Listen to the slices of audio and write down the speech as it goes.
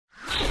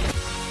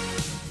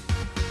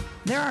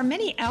There are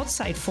many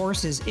outside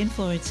forces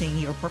influencing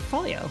your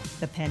portfolio: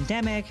 the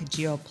pandemic,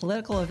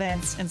 geopolitical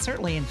events, and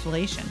certainly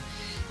inflation.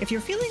 If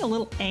you're feeling a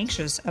little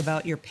anxious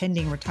about your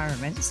pending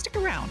retirement, stick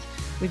around.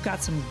 We've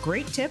got some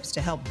great tips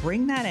to help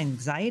bring that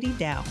anxiety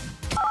down.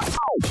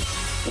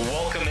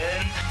 Welcome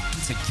in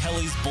to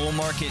Kelly's Bull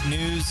Market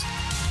News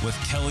with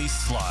Kelly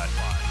Slott.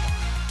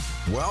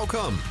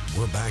 Welcome.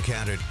 We're back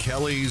at it.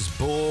 Kelly's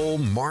Bull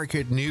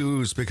Market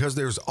News, because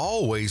there's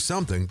always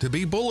something to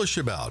be bullish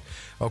about.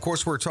 Of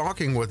course, we're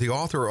talking with the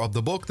author of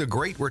the book, The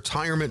Great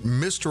Retirement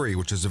Mystery,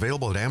 which is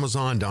available at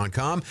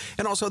Amazon.com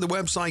and also the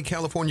website,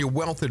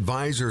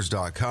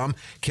 CaliforniaWealthAdvisors.com.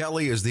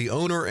 Kelly is the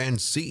owner and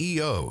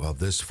CEO of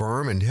this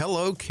firm. And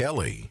hello,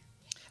 Kelly.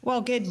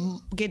 Well,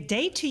 good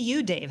day to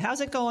you, Dave.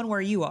 How's it going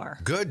where you are?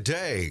 Good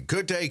day,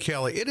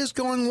 Kelly. It is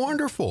going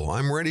wonderful.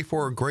 I'm ready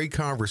for a great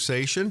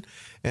conversation,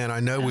 and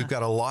I know we've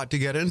got a lot to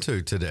get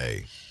into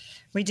today.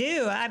 We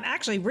do. I'm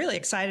actually really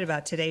excited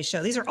about today's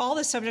show. These are all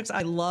the subjects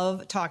I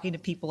love talking to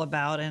people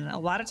about, and a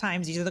lot of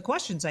times these are the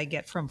questions I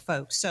get from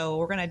folks. So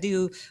we're going to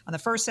do, on the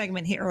first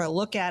segment here, a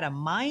look at a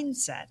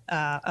mindset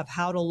of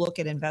how to look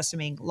at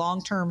investing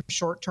long-term,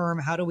 short-term.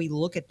 How do we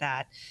look at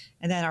that?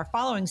 And then our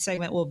following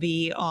segment will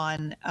be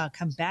on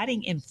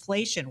combating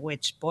inflation,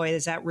 which, boy,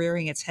 is that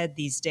rearing its head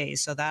these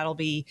days. So that'll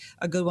be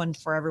a good one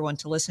for everyone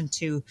to listen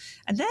to.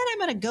 And then I'm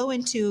going to go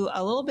into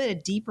a little bit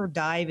of deeper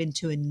dive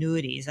into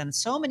annuities. And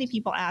so many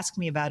people ask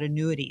me about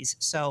annuities.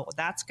 So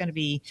that's going to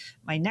be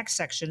my next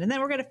section. And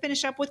then we're going to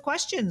finish up with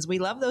questions. We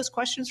love those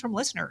questions from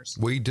listeners.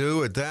 We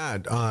do at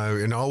that,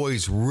 and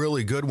always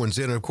really good ones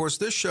in. And of course,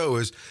 this show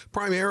is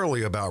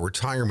primarily about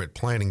retirement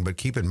planning, but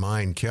keep in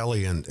mind,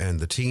 Kelly and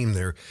the team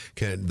there,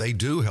 they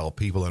do help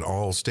people in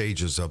all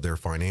stages of their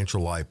financial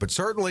life, but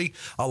certainly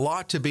a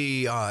lot to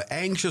be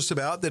anxious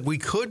about, that we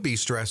could be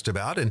stressed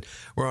about. And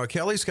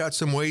Kelly's got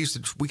some ways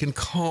that we can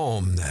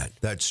calm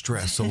that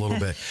stress a little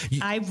bit.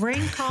 I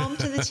bring calm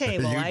to the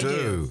table. I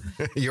do.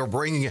 You're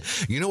bringing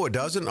it. You know what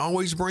doesn't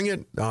always bring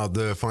it?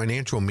 The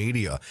financial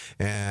media.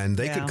 And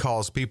they could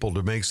cause people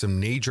to make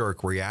some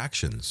knee-jerk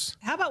reactions.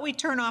 How about we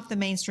turn off the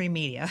mainstream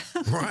media?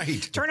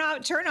 Right. Turn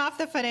off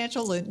the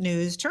financial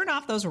news. Turn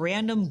off those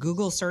random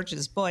Google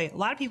searches. Boy, a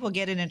lot of people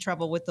get in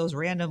trouble with those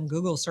random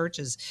Google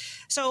searches.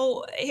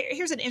 So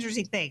here's an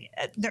interesting thing.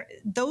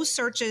 Those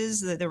searches,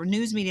 the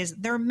news media,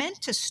 they're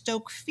meant to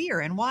stoke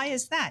fear. And why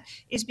is that?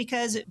 It's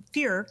because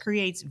fear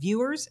creates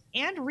viewers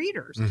and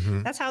readers.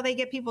 Mm-hmm. That's how they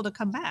get people to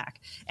come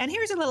back. And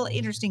here's a little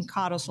interesting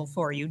codicil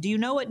for you. Do you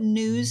know what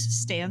news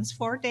stands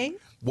for, Dave?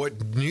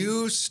 What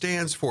news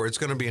stands for? It's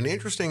going to be an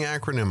interesting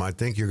acronym I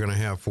think you're going to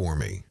have for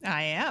me.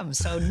 I am.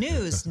 So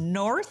news,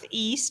 north,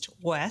 east,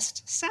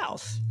 west,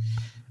 south.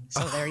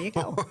 So there you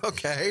go.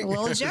 Okay. A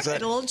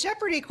little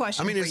Jeopardy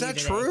question. I mean, is that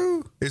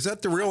true? Is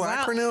that the real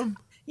acronym?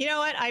 You know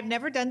what? I've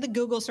never done the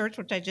Google search,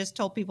 which I just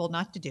told people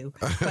not to do.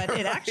 But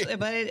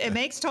it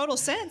makes total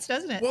sense,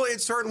 doesn't it? Well, it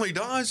certainly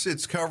does.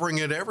 It's covering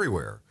it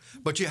everywhere.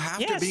 But you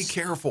have to be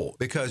careful,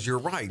 because you're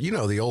right. You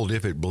know, the old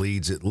 "if it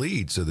bleeds, it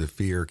leads," so the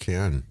fear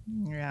can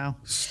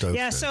stoke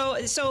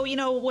it. So you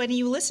know, when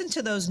you listen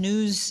to those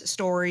news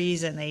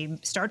stories and they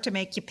start to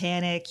make you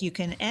panic, you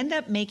can end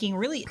up making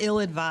really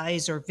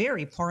ill-advised or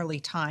very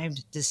poorly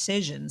timed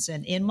decisions.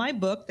 And in my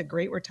book, The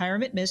Great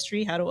Retirement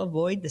Mystery: How to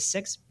Avoid the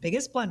 6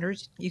 Biggest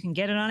Blunders, you can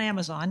get it on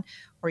Amazon,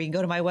 or you can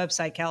go to my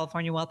website,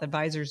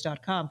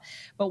 CaliforniaWealthAdvisors.com.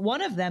 But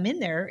one of them in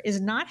there is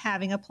not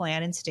having a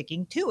plan and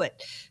sticking to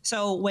it.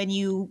 So when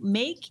you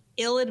make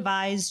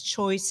ill-advised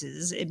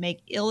choices,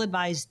 make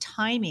ill-advised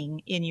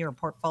timing in your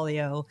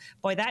portfolio,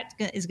 boy, that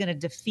is going to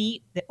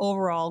defeat the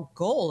overall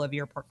goal of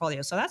your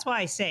portfolio. So that's why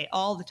I say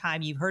all the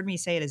time, you've heard me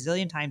say it a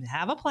zillion times,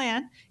 have a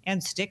plan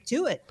and stick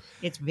to it.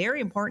 It's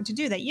very important to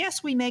do that.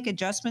 Yes, we make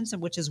adjustments,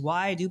 which is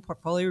why I do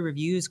portfolio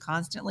reviews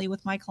constantly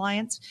with my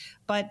clients.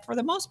 But for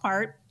the most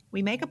part,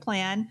 we make a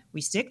plan,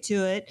 we stick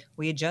to it,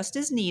 we adjust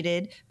as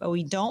needed, but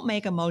we don't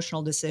make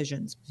emotional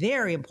decisions.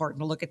 Very important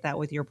to look at that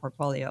with your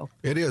portfolio.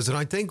 It is. And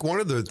I think one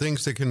of the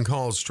things that can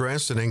cause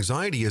stress and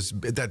anxiety is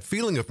that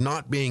feeling of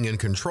not being in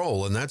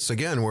control. And that's,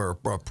 again, where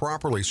a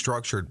properly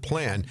structured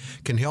plan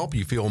can help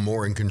you feel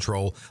more in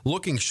control,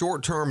 looking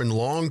short-term and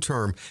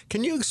long-term.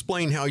 Can you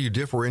explain how you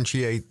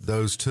differentiate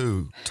those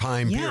two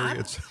time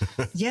periods?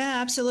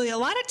 Yeah, absolutely. A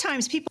lot of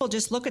times people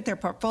just look at their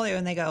portfolio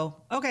and they go,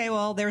 okay,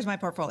 well, there's my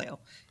portfolio.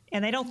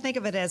 And they don't think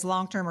of it as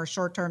long-term or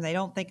short-term. They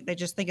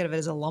just think of it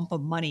as a lump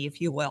of money, if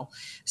you will.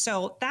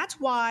 So that's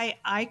why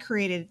I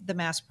created the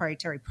master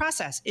proprietary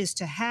process, is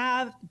to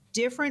have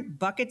different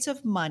buckets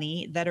of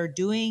money that are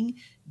doing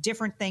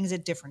different things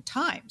at different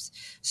times.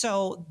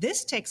 So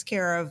this takes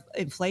care of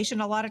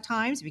inflation a lot of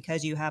times,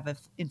 because you have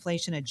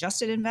inflation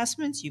adjusted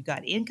investments. You've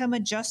got income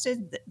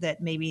adjusted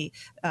that maybe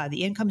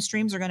the income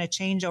streams are going to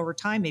change over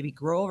time, maybe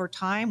grow over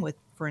time with,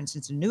 for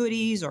instance,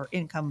 annuities or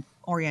income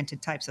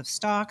oriented types of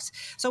stocks.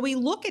 So we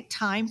look at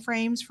time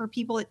frames for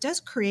people. It does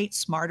create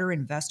smarter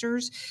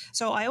investors.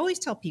 So I always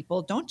tell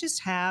people, don't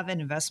just have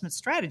an investment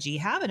strategy,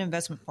 have an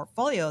investment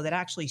portfolio that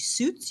actually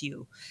suits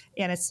you.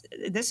 And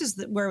this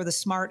is where the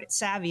smart,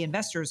 savvy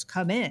investors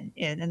come in.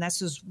 And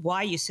this is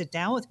why you sit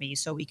down with me,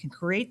 so we can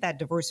create that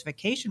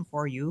diversification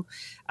for you.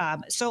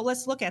 So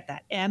let's look at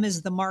that. M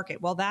is the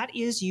market. Well, that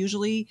is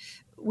usually,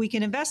 we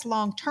can invest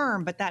long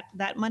term, but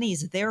that money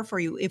is there for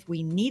you if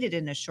we need it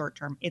in the short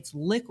term. It's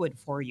liquid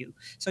for you.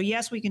 So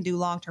yes, we can do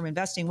long term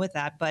investing with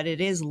that, but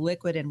it is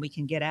liquid and we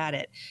can get at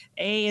it.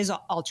 A is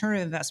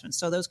alternative investments.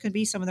 So those could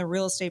be some of the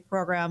real estate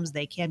programs.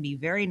 They can be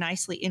very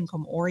nicely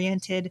income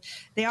oriented.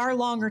 They are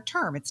longer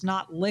term. It's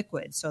not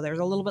liquid. So there's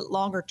a little bit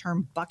longer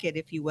term bucket,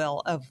 if you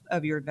will,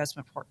 of your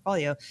investment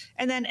portfolio.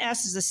 And then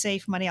S is the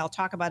safe money. I'll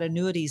talk about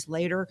annuities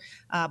later,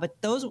 but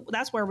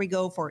that's where we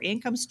go for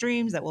income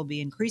streams that will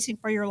be increasing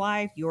for your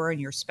life, your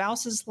and your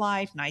spouse's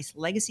life, nice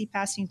legacy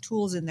passing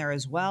tools in there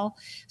as well.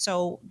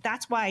 So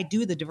that's why I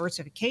do the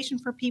diversification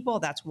for people.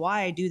 That's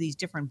why I do these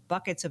different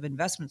buckets of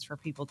investments for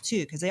people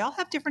too, because they all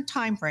have different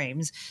time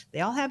frames.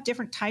 They all have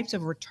different types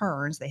of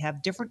returns. They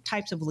have different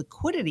types of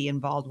liquidity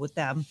involved with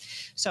them.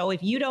 So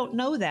if you don't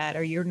know that,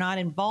 or you're not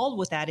involved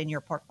with that in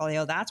your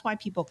portfolio, that's why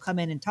people come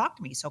in and talk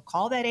to me. So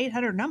call that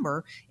 800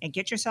 number and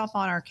get yourself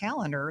on our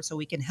calendar so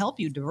we can help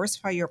you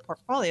diversify your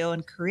portfolio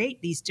and create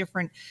these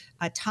different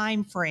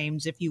time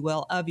frames, if you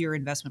will, of your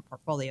investment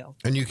portfolio.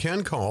 And you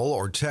can call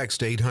or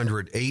text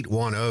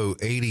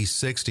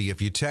 800-810-8060.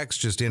 If you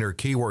text, just enter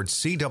keyword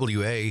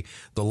CWA,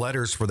 the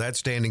letters for that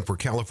standing for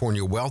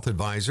California Wealth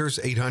Advisors,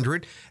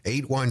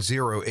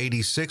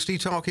 800-810-8060,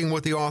 talking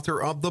with the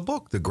author of the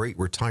book, The Great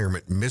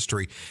Retirement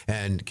Mystery.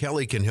 And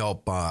Kelly can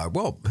help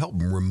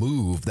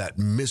remove that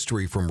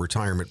mystery from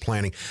retirement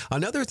planning.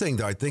 Another thing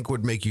that I think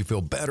would make you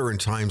feel better in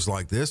times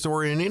like this,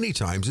 or in any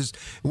times, is,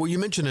 well, you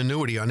mentioned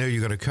annuity. I know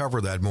you're going to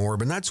cover that more,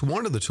 but that's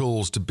one of the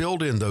tools to build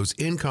in those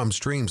income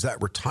streams,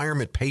 that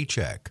retirement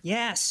paycheck.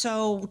 Yeah.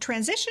 So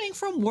transitioning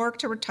from work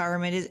to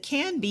retirement, it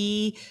can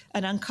be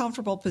an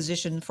uncomfortable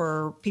position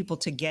for people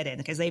to get in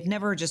because they've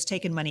never just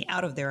taken money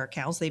out of their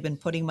accounts. They've been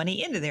putting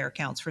money into their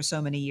accounts for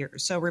so many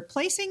years. So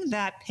replacing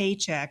that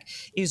paycheck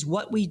is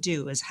what we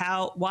do, is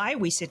why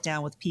we sit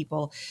down with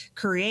people,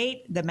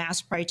 create the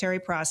mass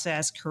proprietary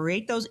process,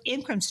 create those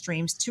income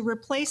streams to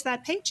replace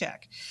that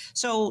paycheck.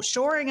 So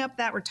shoring up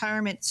that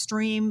retirement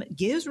stream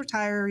gives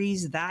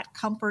retirees that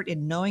comfort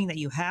in knowing that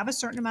you have a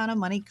certain amount of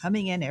money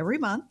coming in every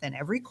month and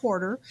every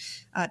quarter.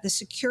 The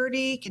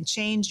security can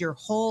change your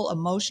whole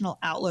emotional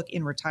outlook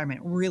in retirement.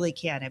 It really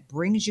can. It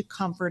brings you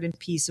comfort and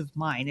peace of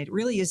mind. It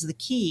really is the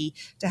key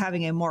to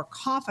having a more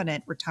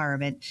confident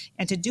retirement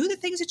and to do the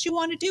things that you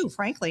want to do,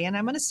 frankly. And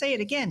I'm going to say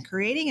it again,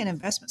 creating an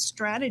investment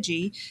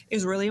strategy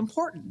is really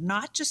important,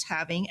 not just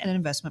having an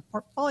investment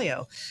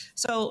portfolio.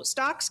 So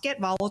stocks get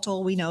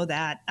volatile. We know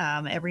that.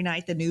 Every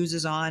night the news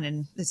is on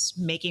and it's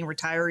making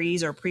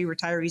retirees or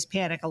pre-retirees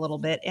panic a little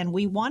bit. And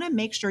we want to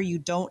make sure you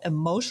don't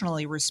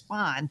emotionally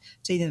respond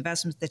to the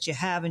investments that you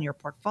have in your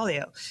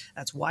portfolio.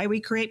 That's why we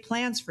create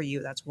plans for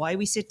you. That's why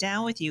we sit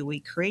down with you. We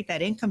create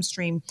that income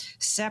stream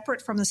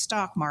separate from the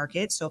stock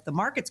market. So if the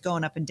market's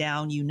going up and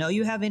down, you know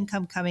you have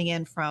income coming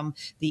in from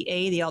the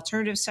A, the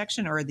alternative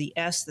section, or the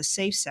S, the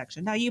safe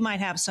section. Now, you might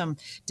have some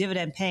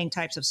dividend paying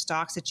types of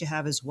stocks that you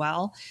have as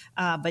well.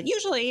 But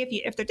usually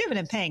if they're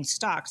dividend paying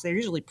stocks, they're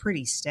usually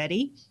pretty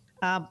steady.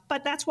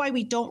 But that's why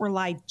we don't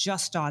rely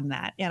just on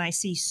that. And I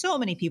see so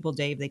many people,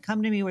 Dave, they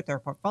come to me with their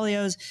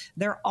portfolios.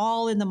 They're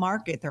all in the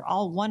market. They're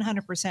all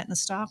 100% in the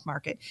stock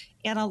market.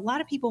 And a lot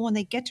of people, when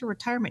they get to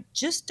retirement,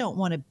 just don't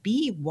want to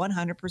be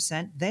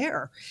 100%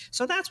 there.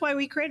 So that's why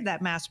we created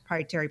that mass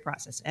proprietary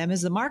process. M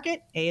is the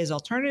market, A is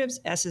alternatives,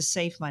 S is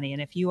safe money.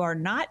 And if you are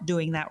not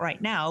doing that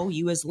right now,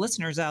 you as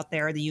listeners out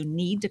there, that you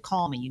need to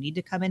call me. You need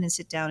to come in and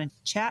sit down and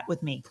chat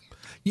with me.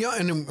 Yeah,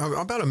 and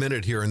about a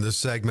minute here in this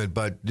segment,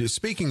 but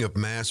speaking of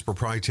mass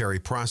proprietary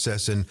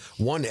process, and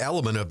one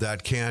element of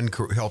that can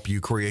help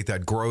you create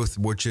that growth,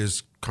 which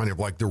is kind of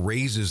like the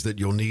raises that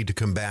you'll need to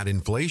combat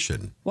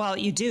inflation. Well,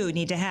 you do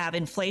need to have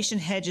inflation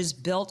hedges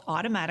built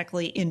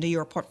automatically into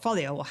your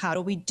portfolio. Well, how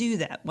do we do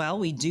that? Well,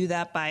 we do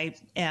that by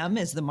M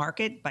is the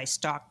market, by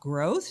stock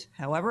growth.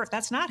 However, if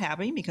that's not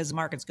happening because the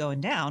market's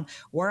going down,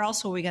 where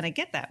else are we going to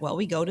get that? Well,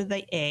 we go to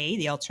the A,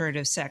 the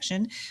alternative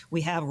section.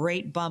 We have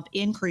rate bump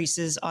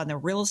increases on the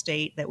real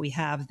estate that we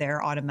have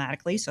there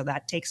automatically. So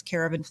that takes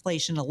care of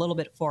inflation a little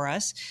bit for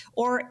us.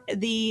 Or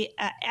the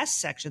S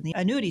section, the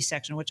annuity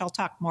section, which I'll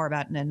talk more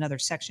about in another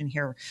section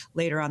here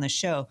later on the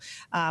show.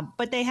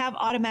 But they have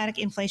automatic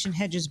inflation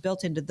hedges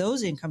built into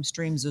those income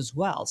streams as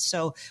well.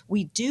 So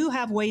we do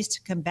have ways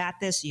to combat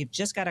this. You've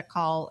just got to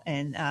call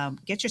and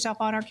get yourself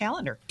on our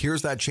calendar.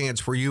 Here's that chance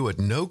for you at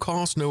no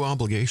cost, no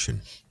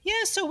obligation.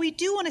 Yeah, so we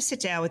do want to sit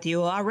down with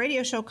you. Our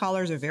radio show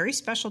callers are very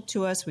special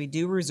to us. We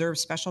do reserve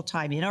special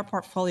time in our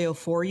portfolio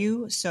for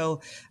you.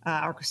 So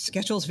our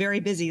schedule is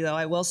very busy, though,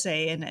 I will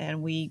say,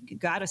 and we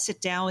got to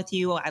sit down with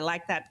you. I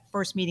like that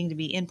first meeting to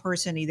be in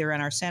person, either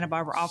in our Santa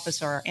Barbara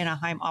office or our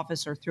Anaheim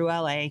office or through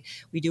LA.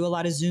 We do a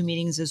lot of Zoom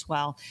meetings as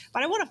well.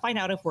 But I want to find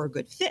out if we're a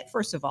good fit,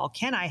 first of all.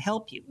 Can I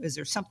help you? Is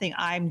there something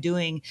I'm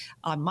doing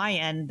on my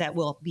end that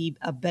will be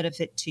a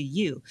benefit to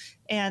you?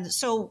 And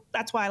so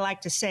that's why I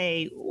like to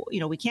say,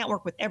 we can't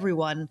work with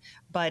everyone,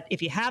 but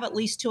if you have at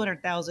least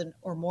 200,000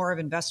 or more of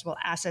investable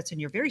assets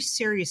and you're very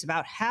serious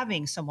about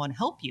having someone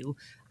help you,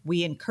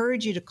 we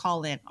encourage you to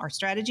call in. Our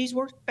strategies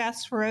work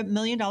best for $1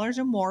 million or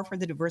more for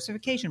the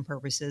diversification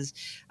purposes,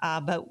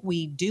 but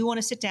we do want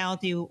to sit down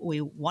with you.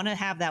 We want to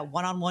have that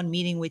one-on-one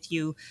meeting with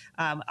you.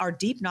 Our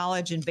deep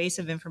knowledge and base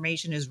of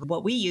information is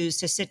what we use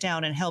to sit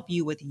down and help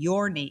you with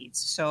your needs.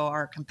 So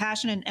our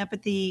compassion and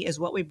empathy is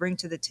what we bring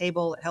to the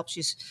table. It helps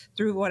you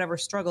through whatever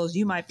struggles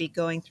you might be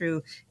going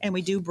through, and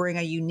we do bring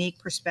a unique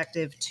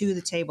perspective to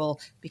the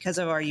table because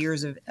of our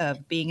years of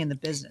being in the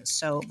business.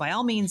 So by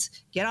all means,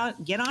 get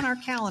on our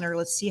calendar.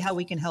 Let's see how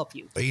we can help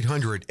you.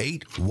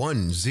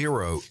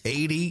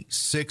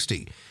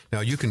 800-810-8060. Now,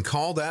 you can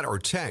call that or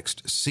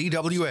text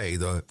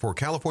CWA for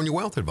California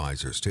Wealth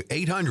Advisors to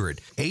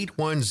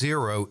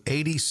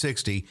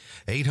 800-810-8060,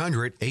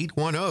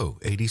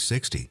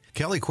 800-810-8060.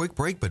 Kelly, quick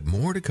break, but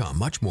more to come,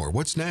 much more.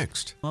 What's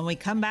next? When we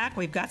come back,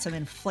 we've got some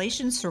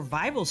inflation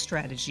survival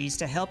strategies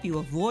to help you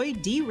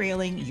avoid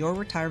derailing your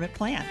retirement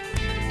plan.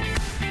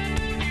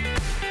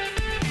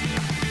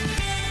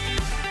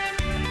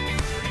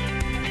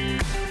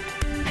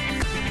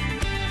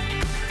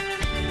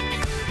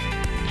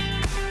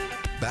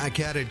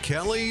 Back at it,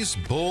 Kelly's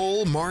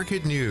Bull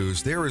Market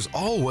News. There is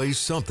always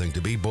something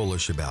to be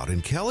bullish about,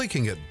 and Kelly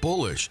can get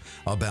bullish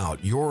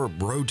about your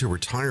road to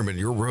retirement,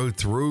 your road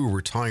through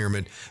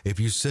retirement,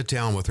 if you sit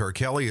down with her.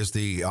 Kelly is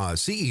the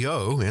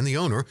CEO and the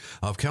owner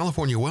of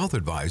California Wealth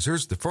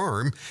Advisors, the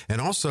firm,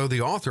 and also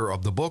the author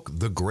of the book,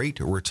 The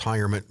Great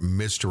Retirement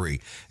Mystery.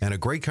 And a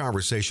great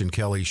conversation.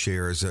 Kelly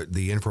shares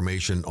the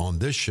information on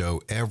this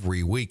show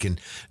every week.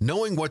 And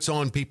knowing what's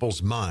on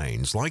people's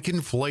minds, like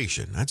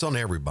inflation, that's on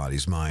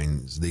everybody's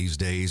minds these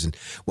days. And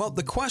well,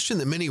 the question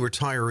that many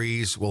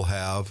retirees will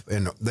have,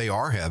 and they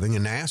are having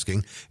and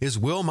asking, is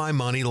will my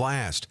money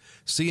last?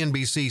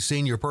 CNBC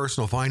senior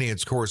personal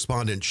finance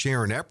correspondent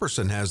Sharon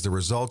Epperson has the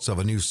results of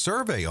a new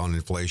survey on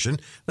inflation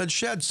that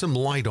sheds some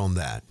light on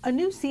that. A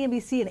new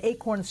CNBC and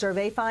Acorn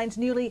survey finds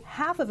nearly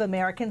half of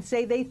Americans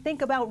say they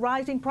think about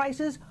rising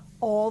prices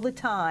all the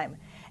time.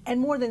 And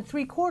more than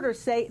 3/4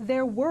 say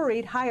they're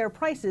worried higher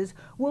prices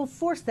will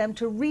force them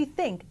to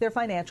rethink their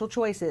financial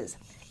choices.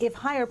 If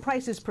higher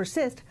prices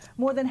persist,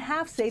 more than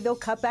half say they'll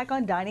cut back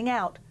on dining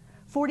out.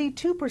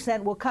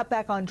 42% will cut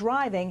back on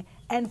driving,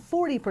 and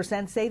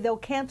 40% say they'll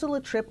cancel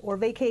a trip or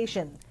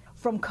vacation.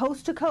 From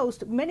coast to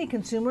coast, many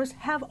consumers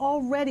have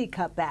already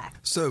cut back.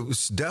 So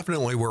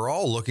definitely we're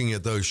all looking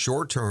at those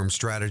short-term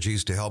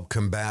strategies to help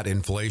combat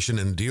inflation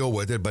and deal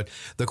with it. But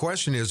the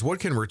question is, what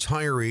can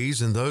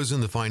retirees and those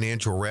in the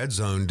financial red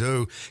zone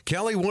do?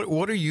 Kelly,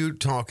 what are you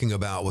talking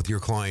about with your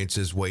clients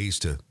as ways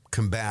to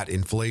combat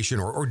inflation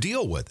or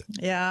deal with it?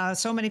 Yeah,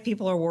 so many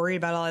people are worried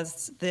about all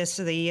this.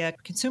 The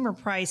consumer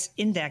price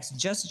index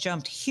just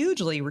jumped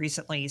hugely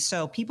recently.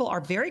 So people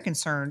are very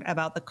concerned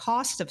about the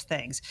cost of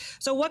things.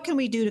 So what can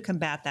we do to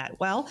combat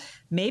that? Well,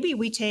 maybe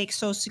we take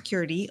Social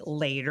Security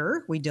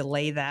later. We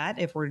delay that.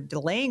 If we're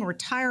delaying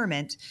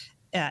retirement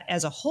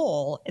as a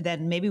whole,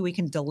 then maybe we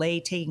can delay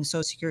taking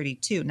Social Security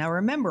too. Now,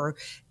 remember,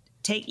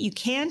 you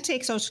can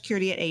take Social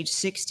Security at age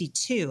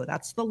 62.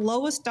 That's the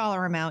lowest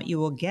dollar amount you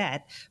will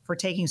get for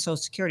taking Social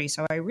Security.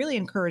 So I really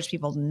encourage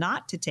people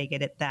not to take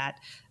it at that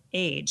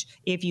age.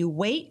 If you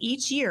wait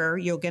each year,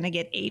 you're going to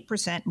get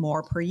 8%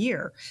 more per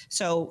year.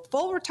 So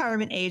full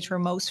retirement age for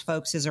most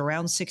folks is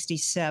around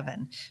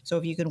 67. So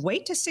if you can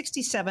wait to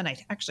 67, I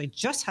actually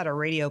just had a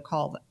radio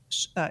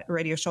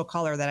show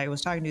caller that I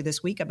was talking to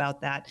this week about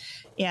that.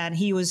 And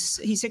he's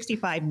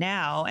 65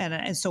 now.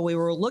 And so we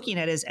were looking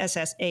at his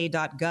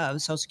SSA.gov,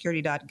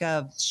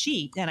 socialsecurity.gov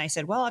sheet. And I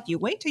said, well, if you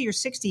wait till you're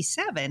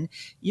 67,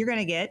 you're going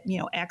to get,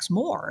 X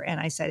more. And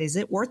I said, is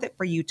it worth it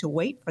for you to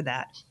wait for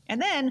that? And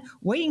then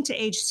waiting to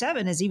age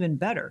 7 is even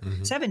better.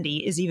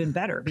 70 is even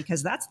better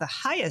because that's the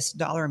highest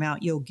dollar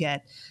amount you'll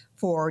get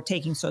for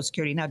taking Social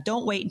Security. Now,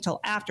 don't wait until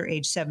after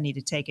age 70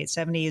 to take it.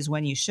 70 is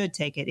when you should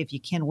take it if you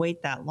can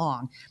wait that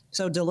long.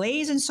 So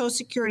delays in Social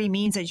Security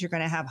means that you're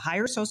going to have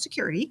higher Social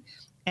Security.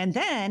 And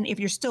then if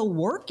you're still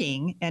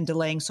working and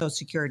delaying Social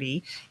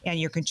Security and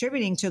you're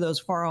contributing to those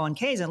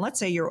 401ks, and let's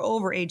say you're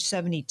over age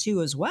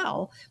 72 as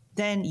well,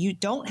 then you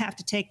don't have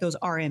to take those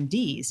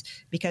RMDs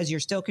because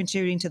you're still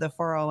contributing to the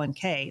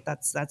 401k.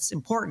 That's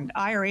important.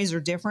 IRAs are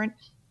different,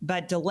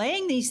 but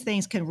delaying these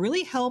things can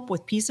really help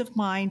with peace of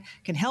mind,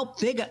 can help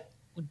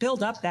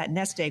build up that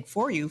nest egg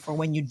for you for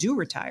when you do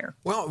retire.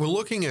 Well, we're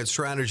looking at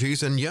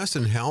strategies and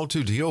how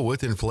to deal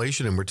with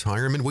inflation in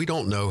retirement. We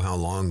don't know how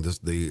long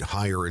the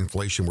higher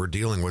inflation we're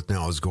dealing with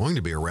now is going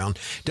to be around.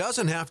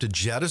 Doesn't have to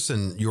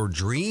jettison your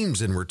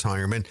dreams in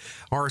retirement.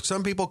 Are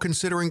some people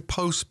considering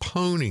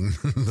postponing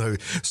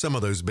some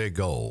of those big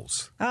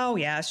goals? Oh,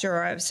 yeah,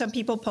 sure. Some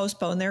people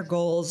postpone their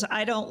goals.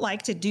 I don't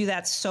like to do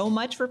that so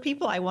much for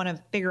people. I want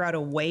to figure out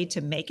a way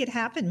to make it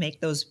happen,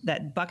 make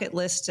that bucket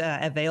list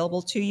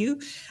available to you.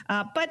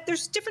 But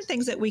there's different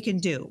things that we can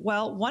do.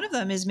 Well, one of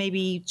them is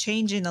maybe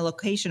changing the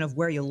location of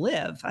where you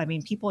live. I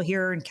mean, people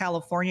here in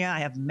California, I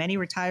have many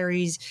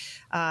retirees,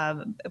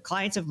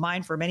 clients of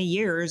mine for many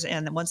years.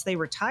 And once they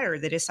retire,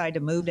 they decide to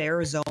move to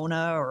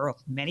Arizona, or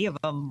many of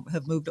them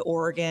have moved to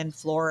Oregon,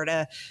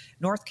 Florida,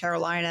 North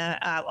Carolina,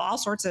 all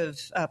sorts of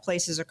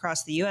places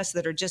across the U.S.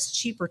 that are just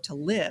cheaper to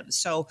live.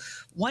 So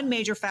one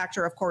major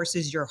factor, of course,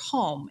 is your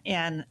home.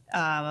 And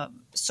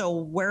so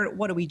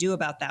what do we do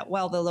about that?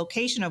 Well, the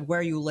location of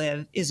where you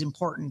live is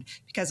important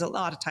because a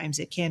lot of times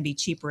it can be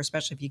cheaper,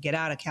 especially if you get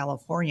out of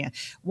California.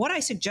 What I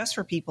suggest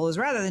for people is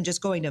rather than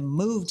just going to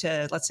move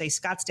to, let's say,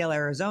 Scottsdale,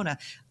 Arizona,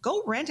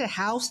 go rent a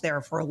house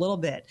there for a little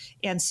bit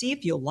and see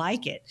if you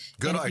like it.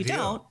 Good idea. If you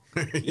don't,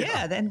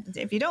 yeah, then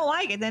if you don't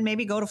like it, then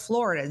maybe go to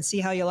Florida and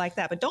see how you like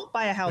that. But don't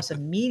buy a house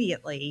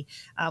immediately.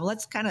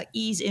 Let's kind of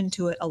ease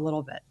into it a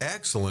little bit.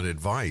 Excellent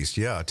advice.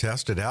 Yeah,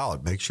 test it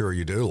out. Make sure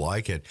you do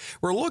like it.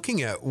 We're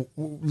looking at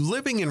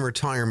living in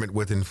retirement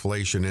with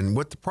inflation, and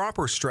with the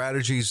proper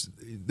strategies,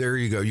 there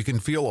you go. You can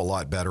feel a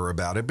lot better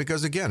about it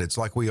because, again, it's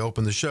like we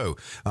opened the show.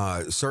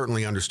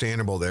 Certainly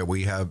understandable that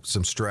we have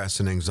some stress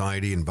and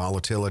anxiety and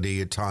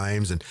volatility at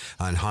times and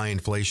on high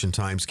inflation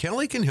times.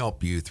 Kelly can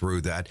help you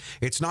through that.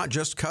 It's not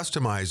just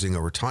customizing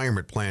a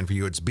retirement plan for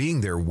you. It's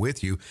being there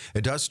with you.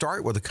 It does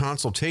start with a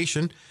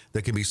consultation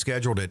that can be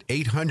scheduled at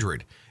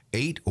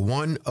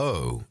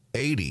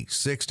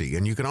 800-810-8060.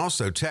 And you can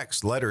also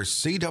text letters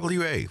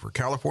CWA for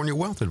California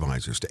Wealth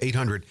Advisors to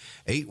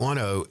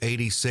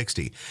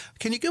 800-810-8060.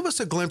 Can you give us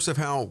a glimpse of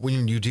how,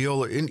 when you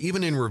deal,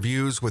 even in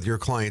reviews with your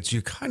clients,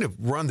 you kind of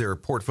run their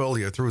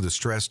portfolio through the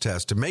stress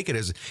test to make it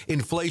as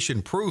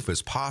inflation-proof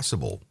as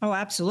possible? Oh,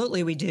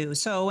 absolutely, we do.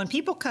 So when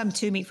people come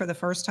to me for the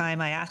first time,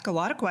 I ask a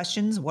lot of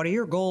questions. What are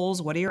your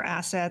goals? What are your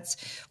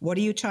assets? What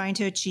are you trying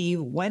to achieve?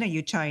 When are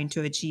you trying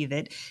to achieve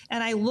it?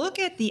 And I look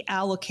at the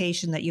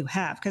allocation that you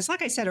have. Because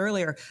like I said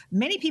earlier,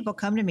 many people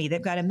come to me,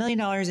 they've got $1 million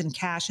in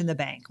cash in the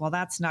bank. Well,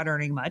 that's not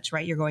earning much,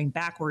 right? You're going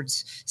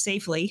backwards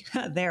safely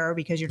there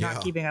because you're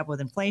not keeping up with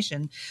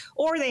inflation.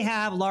 Or they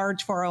have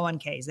large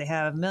 401ks. They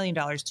have $1 million,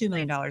 $2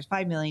 million,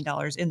 $5 million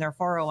in their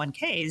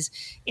 401ks,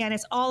 and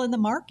it's all in the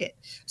market.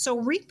 So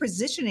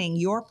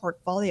repositioning your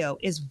portfolio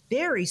is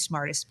very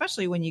smart,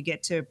 especially when you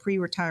get to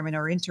pre-retirement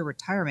or into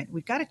retirement.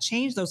 We've got to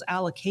change those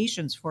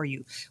allocations for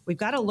you. We've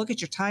got to look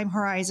at your time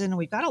horizon.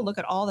 We've got to look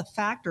at all the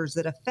factors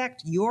that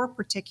affect your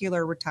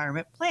particular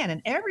retirement plan.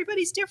 And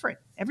everybody's different.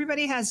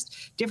 Everybody has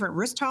different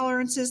risk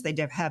tolerances. They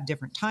have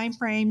different time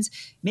frames.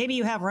 Maybe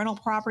you have rental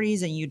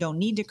properties and you don't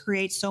need to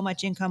create so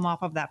much income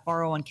off of that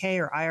 401k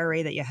or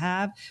IRA that you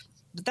have.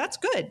 But that's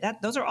good.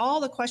 Those are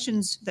all the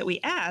questions that we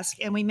ask,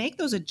 and we make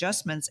those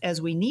adjustments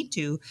as we need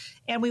to.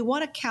 And we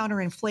want to counter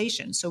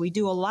inflation. So we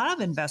do a lot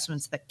of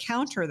investments that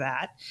counter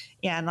that.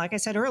 And like I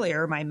said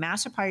earlier, my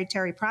master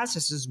proprietary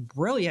process is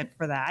brilliant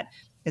for that.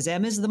 Because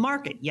M is the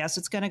market. Yes,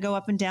 it's going to go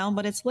up and down,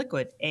 but it's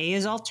liquid. A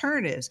is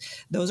alternatives.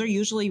 Those are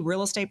usually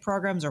real estate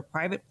programs or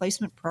private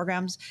placement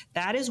programs.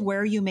 That is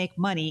where you make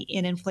money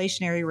in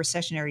inflationary,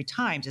 recessionary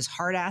times, is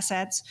hard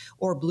assets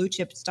or blue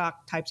chip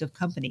stock types of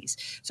companies.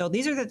 So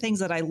these are the things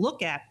that I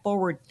look at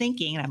forward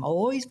thinking, and I'm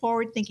always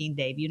forward thinking,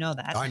 Dave. You know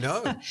that. I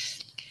know.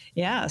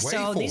 Yeah.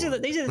 So these are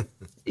the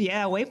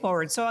way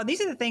forward. So these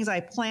are the things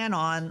I plan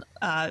on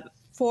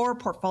for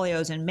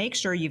portfolios, and make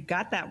sure you've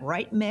got that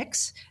right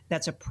mix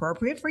that's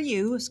appropriate for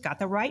you. It's got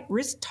the right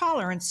risk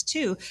tolerance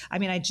too. I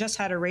mean, I just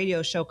had a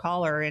radio show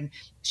caller, and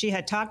she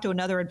had talked to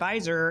another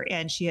advisor,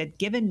 and she had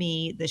given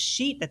me the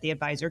sheet that the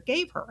advisor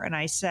gave her. And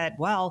I said,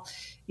 well,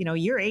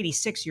 you're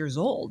 86 years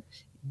old.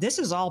 This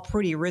is all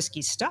pretty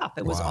risky stuff.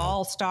 It was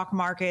all stock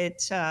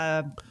market,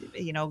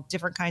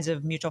 different kinds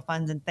of mutual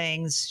funds and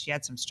things. She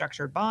had some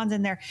structured bonds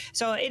in there.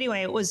 So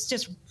anyway, it was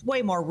just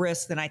way more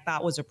risk than I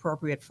thought was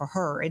appropriate for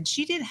her. And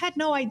she had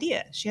no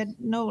idea. She had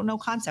no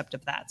concept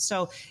of that.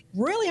 So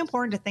really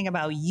important to think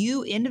about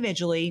you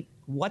individually,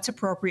 what's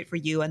appropriate for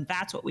you, and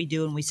that's what we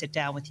do when we sit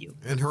down with you.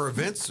 And her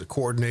events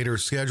coordinator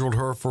scheduled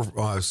her for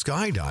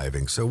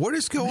skydiving. So what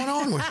is going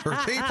on with her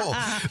people?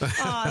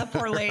 Oh, the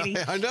poor lady.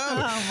 I know.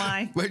 Oh,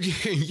 my. But,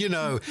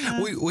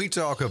 we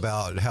talk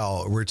about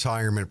how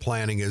retirement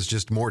planning is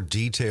just more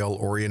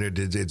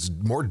detail-oriented. It's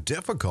more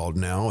difficult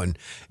now. And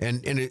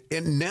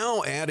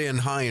now add in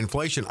high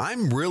inflation.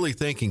 I'm really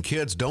thinking,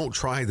 kids, don't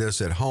try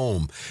this at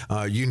home.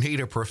 You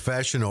need a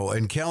professional.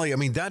 And, Kelly, I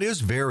mean, that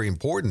is very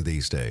important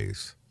these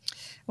days.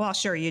 Well,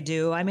 sure you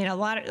do. I mean, a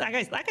lot of,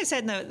 like I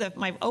said in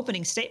my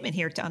opening statement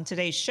here on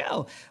today's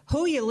show,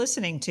 who are you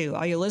listening to?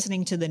 Are you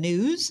listening to the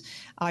news?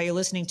 Are you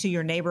listening to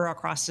your neighbor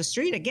across the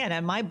street? Again,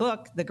 in my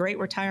book, The Great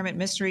Retirement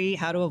Mystery,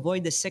 How to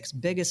Avoid the 6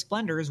 Biggest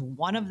Blunders,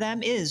 one of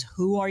them is,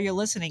 who are you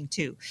listening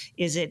to?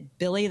 Is it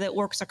Billy that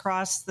works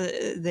across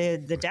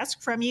the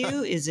desk from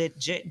you? Is it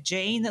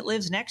Jane that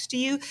lives next to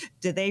you?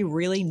 Do they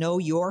really know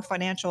your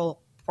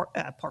financial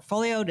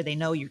portfolio? Do they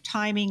know your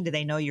timing? Do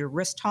they know your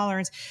risk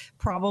tolerance?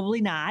 Probably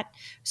not.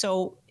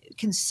 So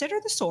consider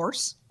the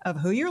source of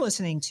who you're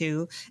listening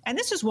to. And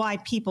this is why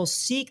people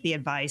seek the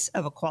advice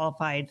of a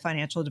qualified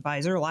financial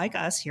advisor like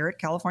us here at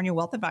California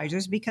Wealth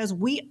Advisors, because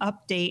we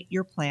update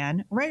your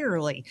plan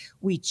regularly.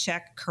 We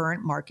check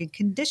current market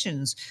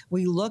conditions.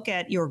 We look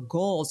at your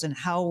goals and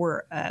how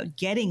we're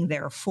getting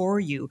there for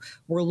you.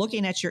 We're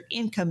looking at your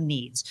income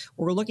needs.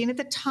 We're looking at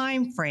the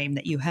time frame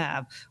that you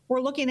have.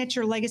 We're looking at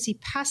your legacy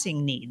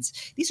passing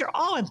needs. These are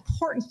all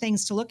important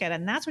things to look at,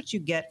 and that's what you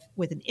get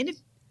with an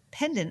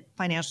independent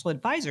financial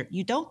advisor.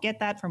 You don't get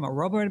that from a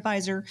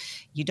robo-advisor.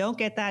 You don't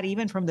get that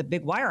even from the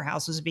big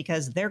wirehouses,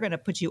 because they're going to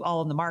put you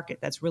all in the market.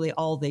 That's really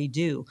all they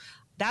do.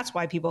 That's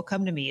why people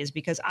come to me, is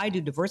because I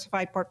do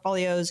diversified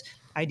portfolios.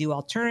 I do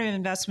alternative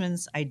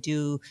investments. I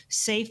do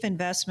safe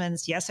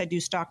investments. Yes, I do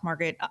stock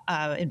market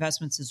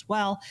investments as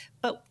well.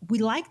 But we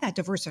like that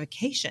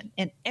diversification.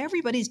 And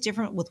everybody's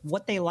different with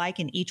what they like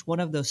in each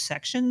one of those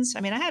sections. I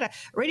mean, I had a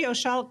radio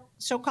show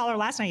caller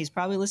last night. He's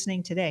probably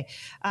listening today.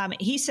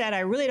 He said,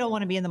 I really don't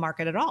want to be in the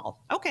market at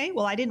all. Okay,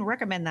 well, I didn't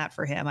recommend that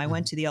for him. I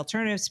went to the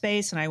alternative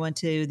space and I went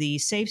to the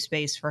safe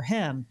space for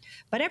him.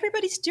 But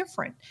everybody's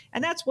different.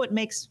 And that's what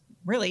makes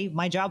really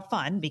my job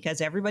fun,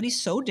 because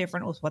everybody's so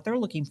different with what they're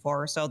looking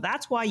for. So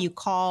that's why you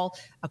call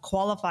a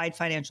qualified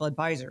financial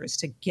advisor, is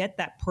to get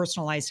that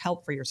personalized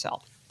help for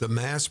yourself. The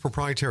mass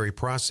proprietary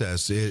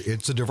process,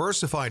 it's a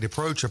diversified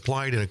approach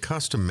applied in a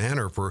custom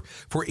manner for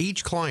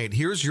each client.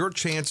 Here's your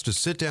chance to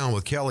sit down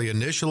with Kelly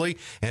initially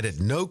and at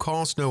no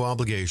cost, no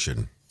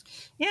obligation.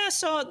 Yeah,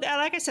 so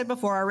like I said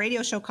before, our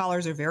radio show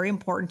callers are very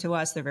important to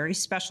us. They're very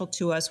special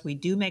to us. We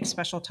do make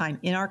special time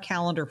in our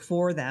calendar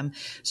for them.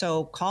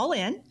 So call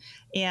in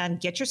and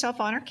get yourself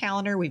on our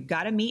calendar. We've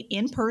got to meet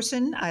in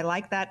person. I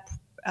like that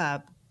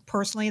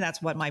personally.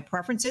 That's what my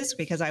preference is,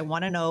 because I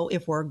want to know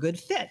if we're a good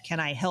fit. Can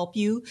I help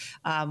you?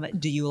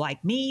 Do you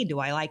like me? Do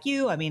I like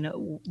you? I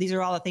mean, these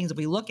are all the things that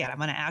we look at. I'm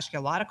going to ask you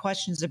a lot of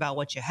questions about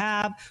what you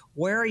have.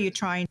 Where are you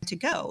trying to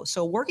go?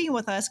 So working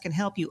with us can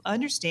help you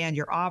understand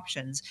your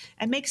options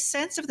and make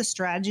sense of the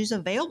strategies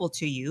available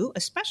to you,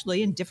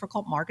 especially in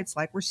difficult markets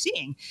like we're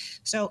seeing.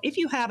 So if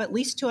you have at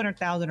least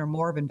 $200,000 or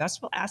more of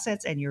investable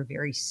assets and you're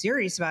very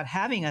serious about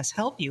having us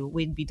help you,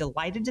 we'd be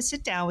delighted to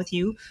sit down with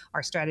you.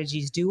 Our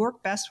strategies do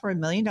work best for $1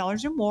 million or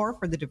more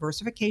for the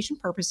diversification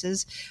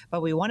purposes,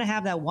 but we want to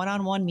have that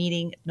one-on-one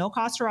meeting, no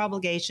cost or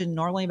obligation,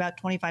 normally about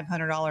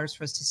 $2,500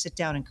 for us to sit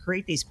down and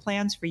create these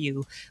plans for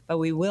you. But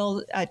we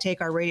will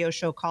take our radio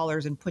show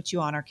callers and put you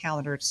on our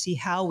calendar to see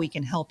how we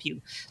can help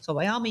you. So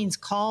by all means,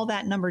 call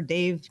that number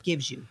Dave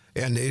gives you.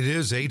 And it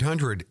is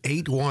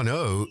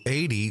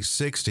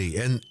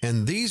 800-810-8060.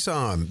 And these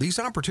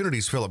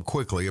opportunities fill up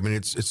quickly. I mean,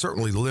 it's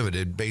certainly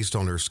limited based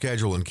on her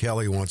schedule, and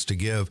Kelly wants to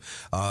give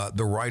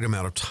the right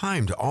amount of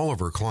time to all of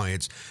her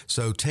clients.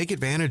 So take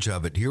advantage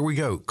of it. Here we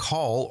go.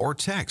 Call or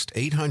text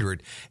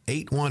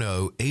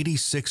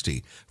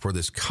 800-810-8060 for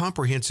this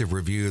comprehensive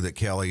review that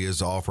Kelly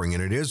is offering,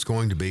 and it is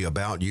going to be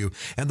about you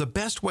and the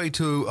best way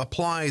to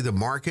apply the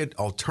market,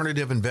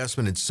 alternative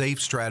investment, and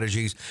safe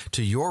strategies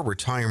to your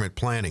retirement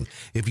planning.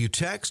 If you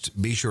text,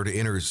 be sure to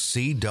enter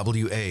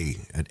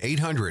CWA at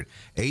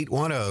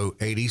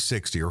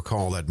 800-810-8060 or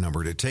call that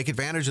number to take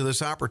advantage of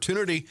this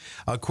opportunity.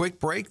 A quick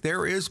break.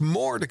 There is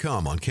more to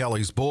come on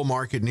Kelly's Bull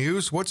Market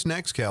News. What's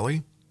next,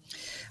 Kelly?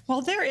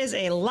 Well, there is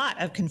a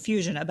lot of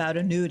confusion about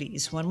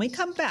annuities. When we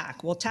come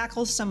back, we'll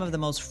tackle some of the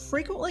most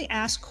frequently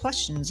asked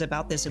questions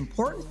about this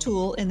important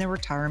tool in the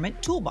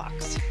retirement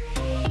toolbox.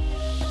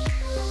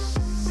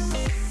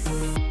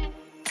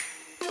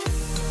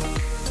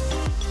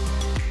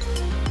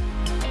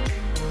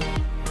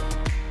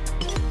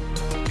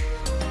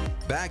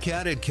 Back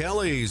at it,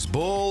 Kelly's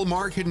Bull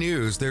Market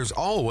News. There's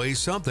always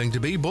something to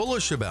be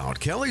bullish about.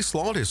 Kelly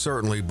Slaught is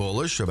certainly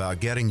bullish about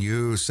getting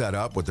you set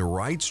up with the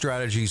right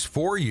strategies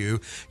for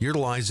you,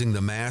 utilizing the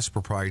mass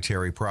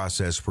proprietary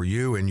process for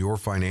you and your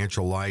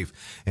financial life.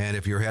 And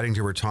if you're heading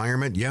to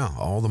retirement,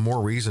 all the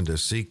more reason to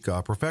seek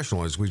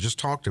professional, as we just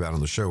talked about on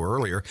the show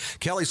earlier.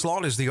 Kelly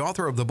Slaught is the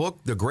author of the book,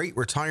 The Great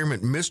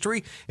Retirement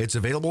Mystery. It's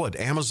available at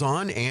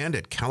Amazon and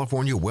at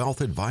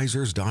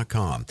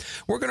CaliforniaWealthAdvisors.com.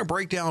 We're going to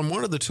break down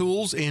one of the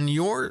tools in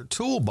your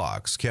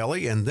toolbox,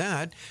 Kelly, and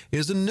that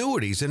is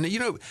annuities. And,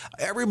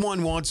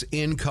 everyone wants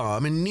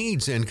income and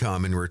needs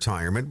income in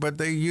retirement, but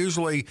they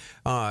usually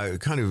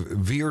kind of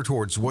veer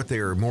towards what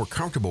they're more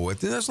comfortable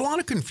with. And there's a lot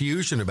of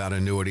confusion about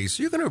annuities.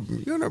 You're going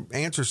to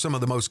answer some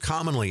of the most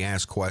commonly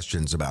asked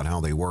questions about how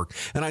they work.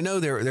 And I know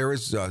there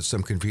is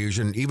some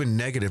confusion, even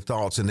negative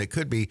thoughts, and they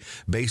could be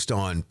based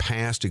on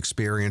past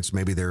experience,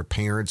 maybe their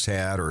parents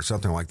had or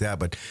something like that,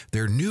 but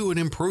they're new and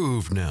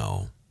improved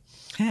now.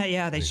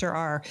 Yeah, they sure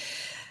are.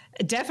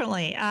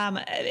 Definitely.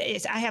 I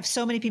have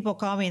so many people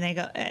call me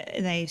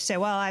and they say,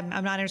 well, I'm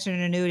not interested in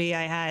an annuity.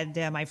 I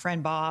had my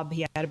friend Bob,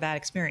 he had a bad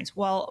experience.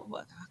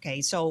 Well,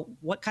 okay. So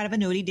what kind of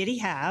annuity did he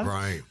have?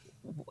 Right.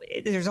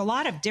 There's a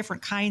lot of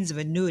different kinds of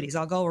annuities.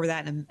 I'll go over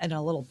that in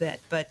a little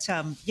bit. But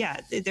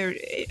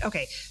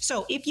okay.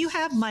 So if you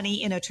have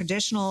money in a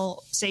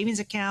traditional savings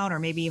account or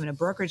maybe even a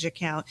brokerage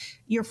account,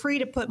 you're free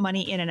to put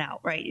money in and out,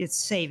 right? It's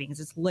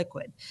savings, it's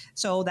liquid.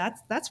 So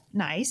that's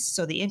nice.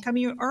 So the income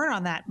you earn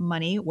on that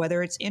money,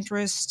 whether it's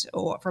interest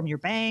or from your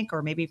bank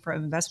or maybe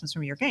from investments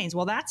from your gains,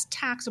 well, that's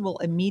taxable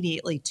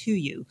immediately to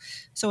you.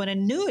 So an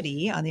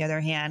annuity, on the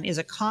other hand, is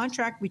a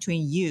contract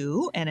between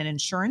you and an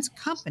insurance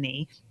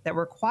company that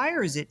requires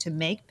it to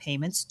make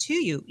payments to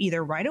you,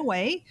 either right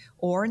away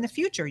or in the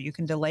future. You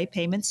can delay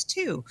payments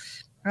too.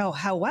 Oh,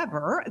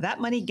 however, that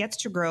money gets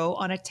to grow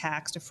on a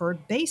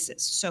tax-deferred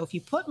basis. So if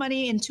you put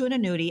money into an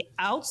annuity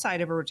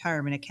outside of a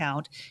retirement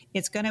account,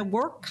 it's going to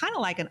work kind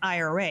of like an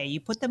IRA. You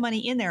put the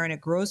money in there and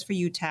it grows for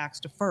you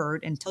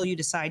tax-deferred until you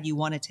decide you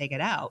want to take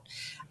it out.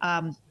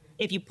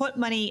 If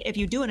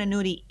you do an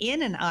annuity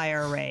in an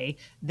IRA,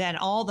 then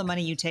all the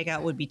money you take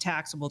out would be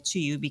taxable to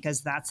you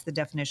because that's the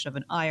definition of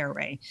an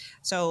IRA.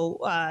 So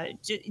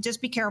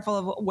just be careful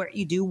of what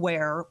you do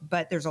where,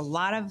 but there's a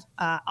lot of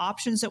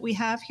options that we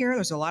have here.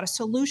 There's a lot of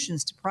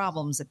solutions to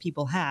problems that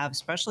people have,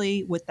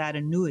 especially with that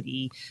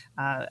annuity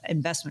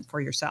investment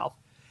for yourself.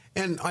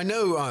 And I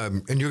know,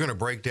 and you're going to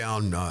break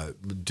down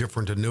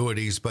different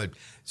annuities, but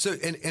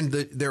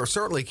there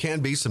certainly can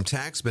be some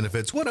tax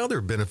benefits. What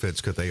other benefits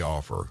could they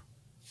offer?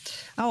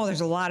 Oh,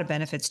 there's a lot of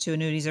benefits to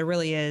annuities. There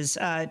really is.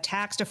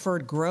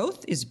 Tax-deferred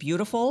growth is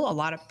beautiful. A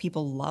lot of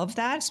people love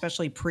that,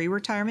 especially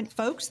pre-retirement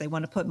folks. They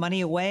want to put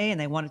money away and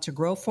they want it to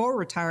grow for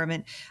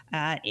retirement,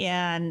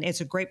 and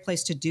it's a great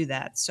place to do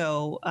that.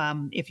 So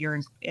if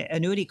your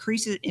annuity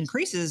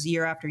increases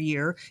year after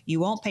year, you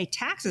won't pay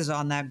taxes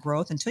on that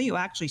growth until you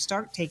actually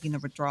start taking the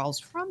withdrawals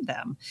from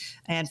them.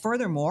 And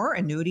furthermore,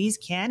 annuities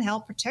can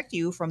help protect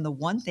you from the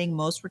one thing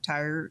most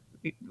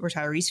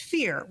retirees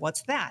fear.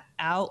 What's that?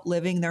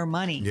 Outliving their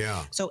money.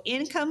 Yeah. So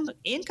income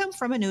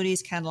from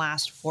annuities can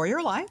last for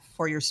your life,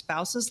 for your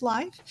spouse's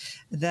life.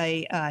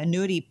 The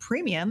annuity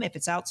premium, if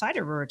it's outside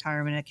of a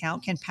retirement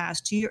account, can pass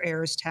to your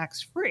heirs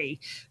tax-free.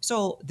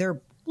 So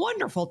they're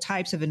wonderful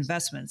types of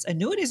investments.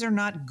 Annuities are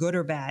not good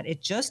or bad.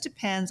 It just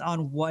depends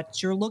on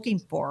what you're looking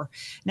for.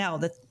 Now,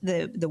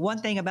 the one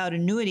thing about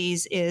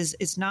annuities is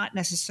it's not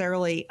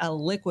necessarily a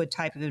liquid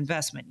type of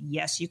investment.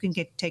 Yes, you can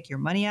take your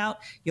money out.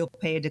 You'll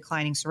pay a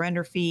declining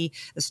surrender fee.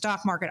 The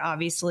stock market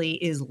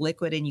obviously is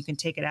liquid and you can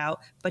take it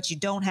out, but you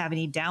don't have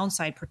any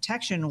downside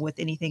protection with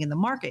anything in the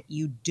market.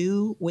 You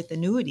do with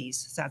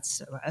annuities.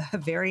 That's a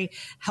very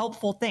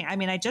helpful thing. I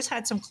mean, I just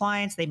had some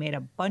clients, they made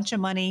a bunch of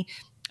money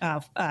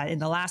in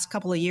the last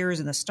couple of years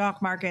in the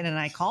stock market. And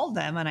I called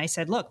them and I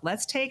said, look,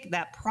 let's take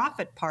that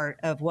profit part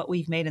of what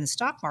we've made in the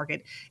stock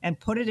market and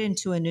put it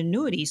into an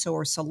annuity. So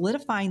we're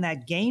solidifying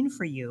that gain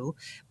for you.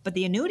 But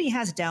the annuity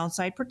has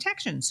downside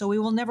protection. So we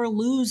will never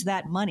lose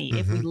that money. Mm-hmm.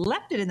 If we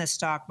left it in the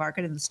stock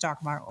market and the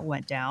stock market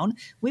went down,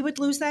 we would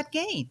lose that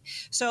gain.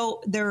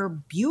 So they're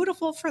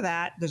beautiful for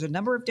that. There's a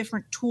number of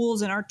different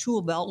tools in our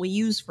tool belt we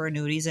use for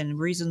annuities and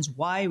reasons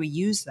why we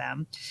use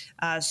them.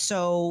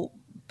 So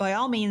by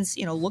all means,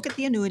 look at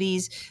the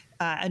annuities.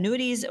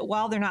 Annuities,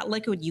 while they're not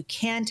liquid, you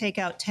can take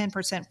out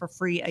 10% for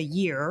free a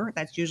year.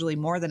 That's usually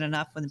more than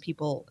enough when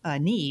people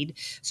need.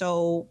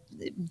 So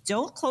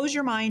don't close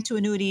your mind to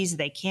annuities.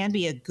 They can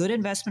be a good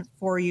investment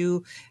for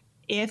you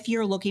if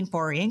you're looking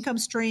for income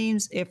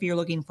streams, if you're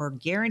looking for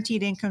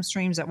guaranteed income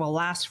streams that will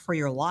last for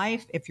your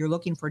life, if you're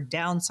looking for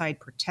downside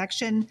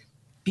protection.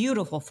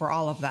 Beautiful for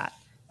all of that.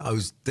 I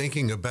was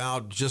thinking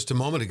about just a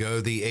moment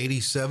ago, the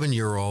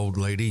 87-year-old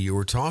lady you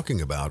were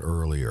talking about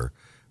earlier,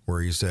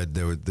 where you said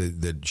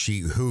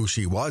that who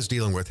she was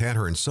dealing with had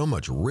her in so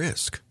much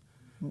risk.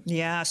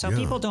 Yeah. So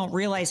people don't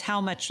realize how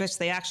much risk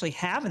they actually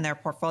have in their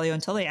portfolio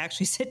until they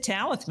actually sit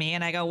down with me.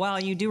 And I go, well,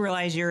 you do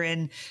realize you're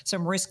in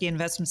some risky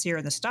investments here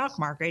in the stock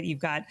market. You've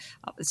got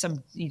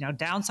some,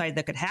 downside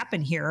that could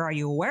happen here. Are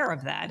you aware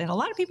of that? And a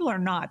lot of people are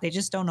not. They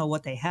just don't know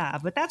what they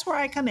have. But that's where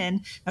I come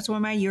in. That's where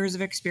my years of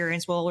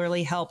experience will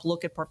really help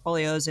look at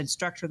portfolios and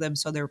structure them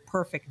so they're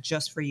perfect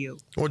just for you.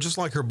 Well, just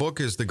like her book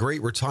is The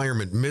Great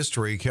Retirement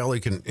Mystery, Kelly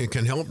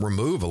can help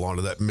remove a lot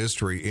of that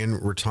mystery in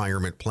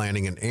retirement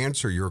planning and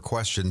answer your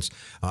questions.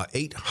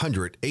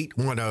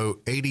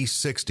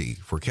 800-810-8060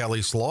 for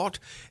Kelly Slaught,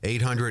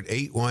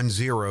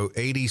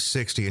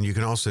 800-810-8060. And you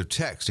can also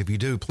text. If you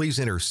do, please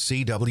enter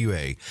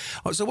CWA.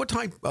 So what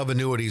type of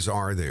annuities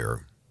are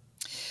there?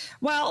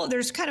 Well,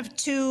 there's kind of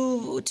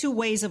two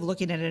ways of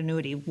looking at an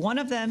annuity. One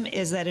of them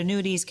is that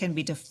annuities can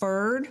be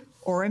deferred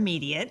or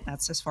immediate.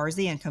 That's as far as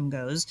the income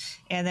goes.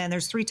 And then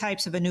there's 3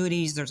 types of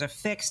annuities. There's a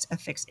fixed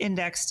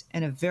indexed,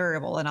 and a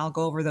variable. And I'll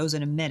go over those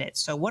in a minute.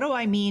 So what do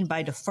I mean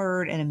by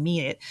deferred and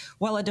immediate?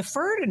 Well, a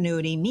deferred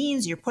annuity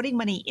means you're putting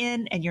money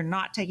in and you're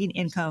not taking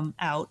income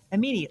out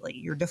immediately.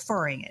 You're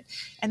deferring it.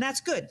 And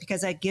that's good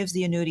because that gives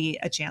the annuity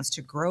a chance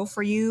to grow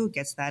for you,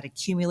 gets that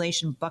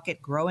accumulation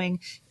bucket growing.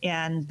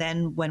 And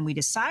then when we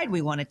decide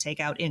we want to take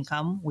out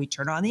income, we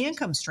turn on the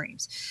income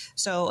streams.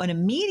 So an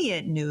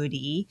immediate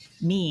annuity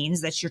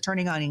means that you're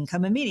turning on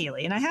income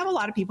immediately. And I have a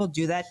lot of people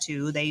do that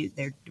too. They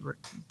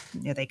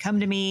come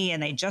to me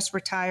and they just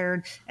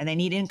retired and they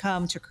need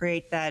income to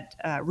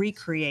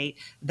recreate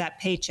that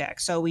paycheck.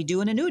 So we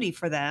do an annuity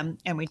for them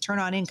and we turn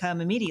on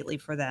income immediately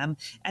for them.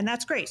 And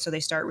that's great. So they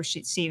start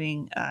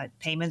receiving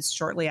payments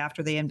shortly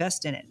after they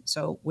invest in it.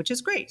 So, which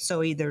is great.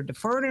 So either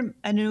deferred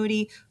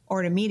annuity or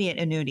an immediate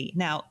annuity.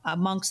 Now,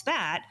 amongst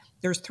that,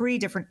 there's 3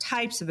 different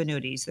types of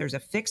annuities. There's a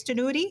fixed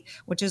annuity,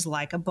 which is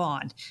like a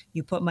bond.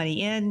 You put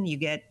money in, you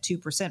get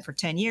 2% for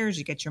 10 years,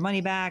 you get your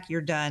money back,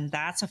 you're done.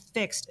 That's a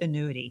fixed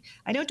annuity.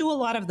 I don't do a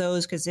lot of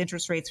those because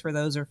interest rates for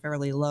those are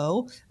fairly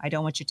low. I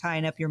don't want you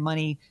tying up your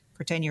money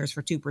for 10 years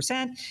for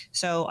 2%.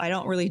 So I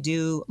don't really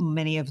do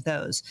many of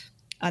those.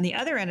 On the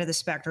other end of the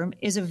spectrum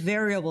is a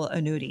variable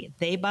annuity.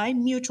 They buy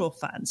mutual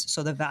funds.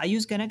 So the value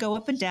is going to go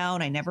up and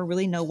down. I never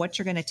really know what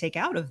you're going to take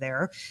out of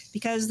there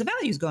because the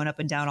value is going up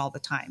and down all the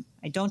time.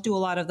 I don't do a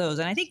lot of those.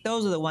 And I think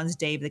those are the ones,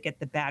 Dave, that get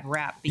the bad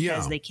rap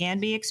because they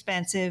can be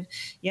expensive.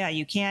 Yeah,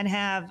 you can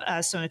have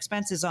some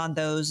expenses on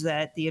those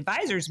that the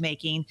advisor's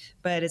making,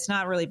 but it's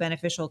not really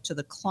beneficial to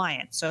the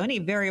client. So any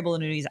variable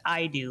annuities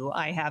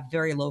I have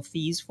very low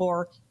fees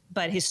for.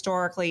 But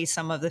historically,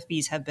 some of the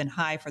fees have been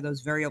high for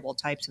those variable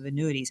types of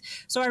annuities.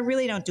 So I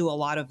really don't do a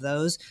lot of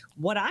those.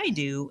 What I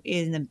do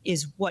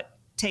is what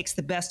takes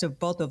the best of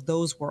both of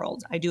those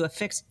worlds. I do a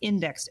fixed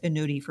indexed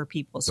annuity for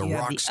people. So the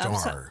rock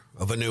star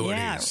of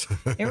annuities.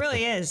 Yeah, it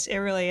really is. It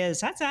really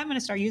is. I'm going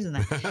to start using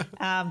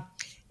that.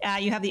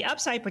 You have the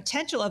upside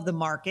potential of the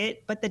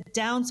market, but the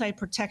downside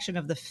protection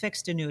of the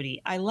fixed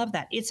annuity. I love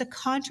that. It's a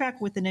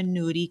contract with an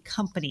annuity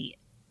company,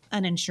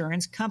 an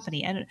insurance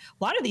company. And a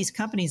lot of these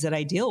companies that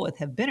I deal with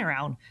have been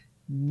around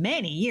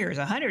many years,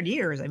 100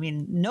 years. I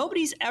mean,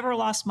 nobody's ever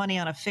lost money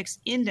on a fixed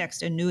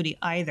indexed annuity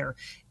either.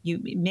 You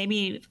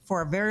maybe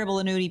for a variable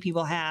annuity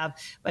people have,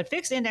 but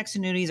fixed indexed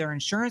annuities are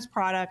insurance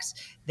products.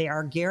 They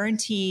are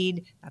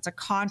guaranteed. That's a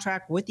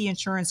contract with the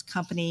insurance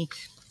company.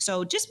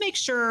 So just make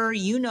sure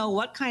you know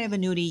what kind of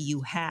annuity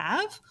you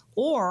have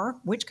or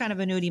which kind of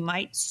annuity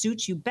might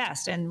suit you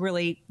best. And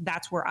really,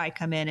 that's where I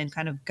come in and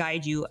kind of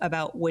guide you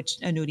about which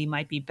annuity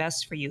might be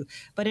best for you.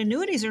 But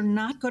annuities are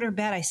not good or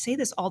bad. I say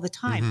this all the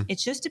time. Mm-hmm. It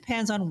just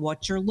depends on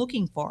what you're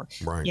looking for.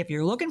 Right. If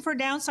you're looking for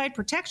downside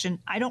protection,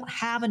 I don't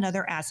have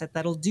another asset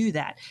that'll do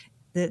that.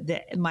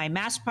 My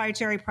mass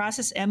proprietary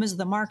process, M is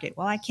the market.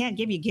 Well, I can't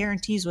give you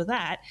guarantees with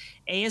that.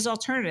 A is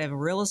alternative,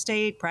 real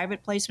estate,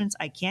 private placements.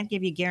 I can't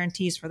give you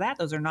guarantees for that.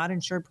 Those are not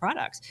insured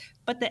products.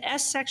 But the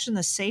S section,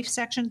 the safe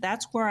section,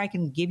 that's where I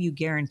can give you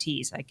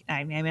guarantees.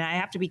 I mean, I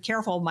have to be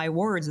careful of my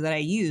words that I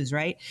use,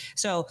 right?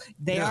 So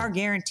they are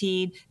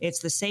guaranteed. It's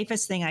the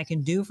safest thing I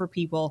can do for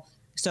people.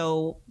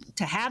 So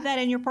to have that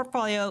in your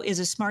portfolio is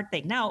a smart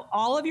thing. Now,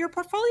 all of your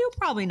portfolio,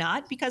 probably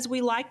not, because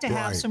we like to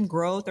have some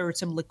growth or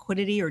some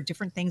liquidity or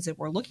different things that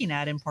we're looking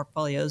at in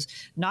portfolios.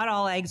 Not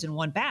all eggs in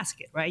one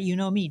basket, right? You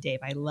know me, Dave.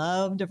 I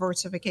love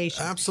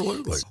diversification.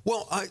 Absolutely.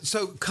 Well,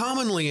 so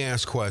commonly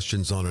asked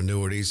questions on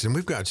annuities, and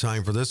we've got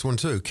time for this one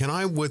too. Can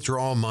I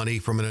withdraw money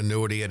from an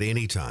annuity at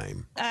any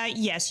time?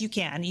 Yes, you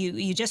can.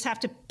 You just have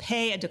to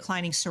pay a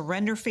declining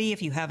surrender fee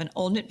if you haven't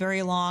owned it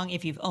very long.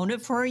 If you've owned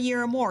it for a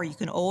year or more, you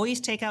can always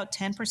take out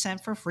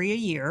 10% for free a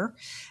year.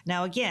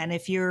 Now, again,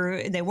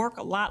 they work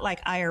a lot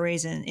like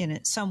IRAs in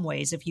some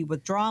ways. If you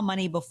withdraw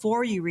money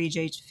before you reach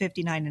age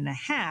 59 and a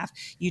half,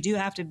 you do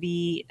have to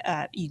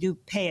you do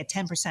pay a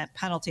 10%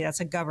 penalty. That's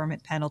a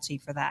government penalty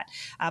for that.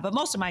 But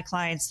most of my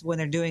clients, when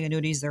they're doing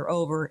annuities, they're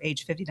over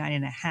age 59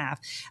 and a half.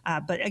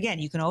 But again,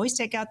 you can always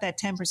take out that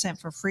 10%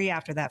 for free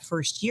after that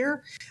first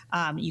year.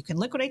 You can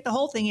liquidate the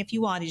whole thing if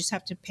you want. You just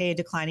have to pay a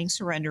declining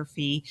surrender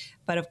fee.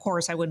 But of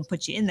course, I wouldn't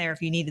put you in there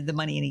if you needed the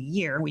money in a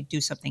year. We'd do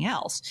something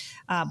else.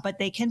 But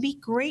they can be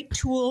great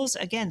tools.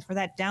 Again, for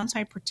that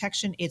downside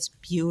protection, it's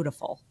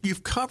beautiful.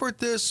 You've covered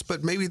this,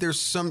 but maybe there's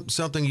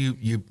something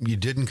you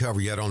didn't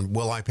cover yet on,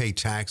 will I pay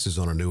taxes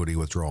on annuity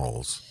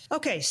withdrawals?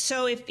 Okay,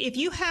 so if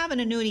you have an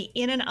annuity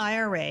in an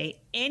IRA,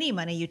 any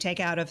money you take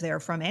out of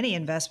there from any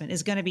investment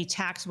is going to be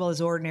taxable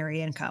as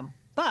ordinary income.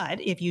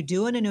 But if you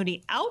do an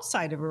annuity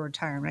outside of a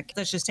retirement,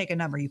 let's just take a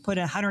number. You put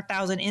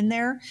 $100,000 in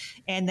there,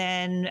 and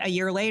then a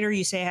year later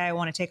you say, hey, I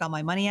want to take all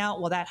my money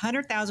out. Well, that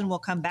 $100,000 will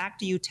come back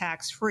to you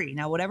tax-free.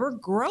 Now, whatever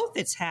growth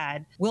it's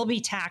had will be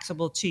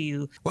taxable to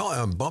you. Well,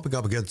 I'm bumping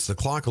up against the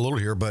clock a little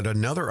here, but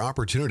another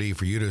opportunity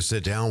for you to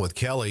sit down with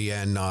Kelly,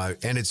 and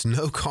it's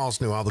no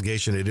cost, no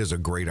obligation. It is a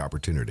great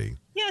opportunity.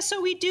 Yeah,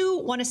 so we do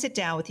want to sit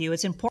down with you.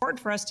 It's important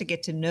for us to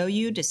get to know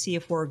you to see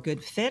if we're a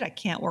good fit. I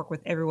can't work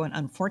with everyone,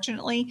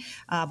 unfortunately,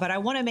 but I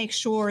want to make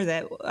sure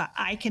that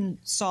I can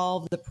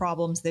solve the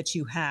problems that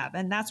you have.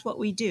 And that's what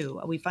we do.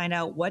 We find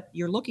out what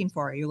you're looking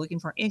for. You're looking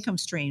for income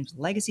streams,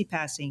 legacy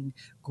passing,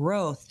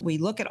 growth. We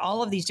look at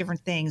all of these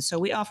different things. So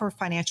we offer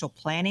financial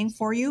planning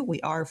for you.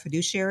 We are a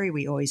fiduciary.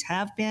 We always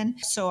have been.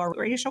 So our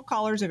radio show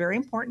callers are very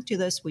important to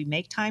this. We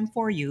make time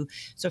for you.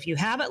 So if you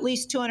have at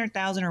least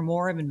 200,000 or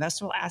more of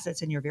investable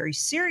assets and you're very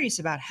serious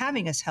about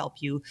having us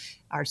help you,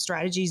 our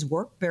strategies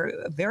work very,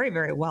 very,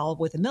 very well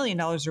with $1 million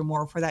or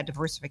more for that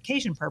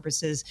diversification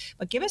purposes.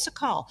 But give us a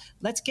call.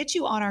 Let's get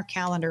you on our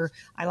calendar.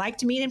 I like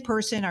to meet in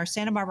person, our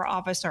Santa Barbara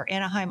office, our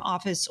Anaheim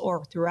office,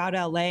 or throughout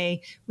LA.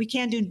 We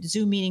can do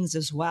Zoom meetings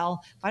as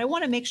well. But I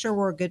want to make sure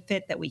we're a good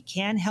fit, that we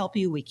can help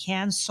you. We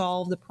can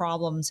solve the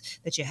problems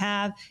that you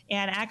have.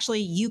 And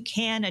actually, you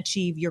can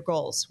achieve your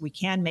goals. We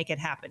can make it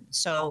happen.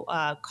 So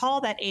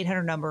call that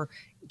 800 number.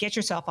 Get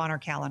yourself on our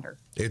calendar.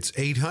 It's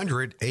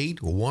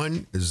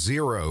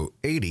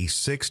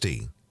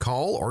 800-810-8060.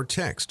 Call or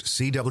text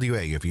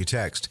CWA. If you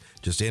text,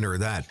 just enter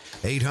that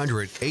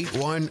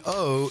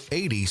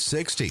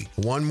 800-810-8060.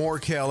 One more,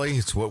 Kelly.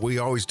 It's what we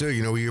always do.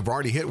 You know, you've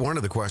already hit one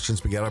of the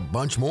questions. We got a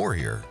bunch more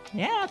here.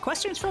 Yeah,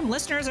 questions from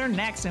listeners are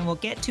next, and we'll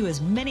get to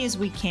as many as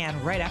we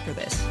can right after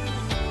this.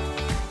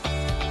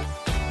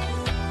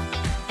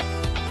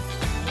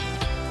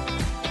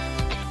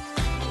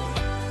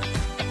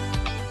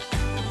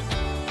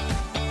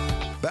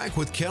 Back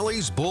with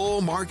Kelly's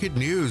Bull Market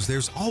News.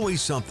 There's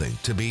always something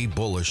to be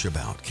bullish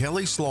about.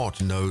 Kelly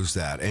Slaughton knows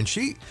that, and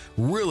she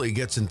really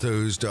gets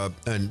enthused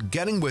and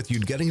getting with you,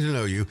 getting to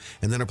know you,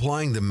 and then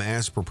applying the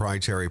mass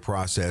proprietary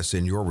process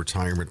in your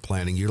retirement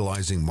planning,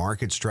 utilizing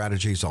market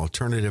strategies,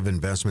 alternative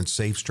investments,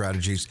 safe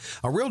strategies,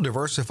 a real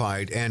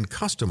diversified and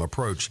custom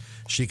approach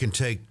she can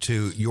take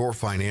to your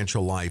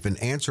financial life and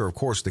answer, of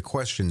course, the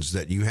questions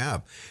that you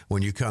have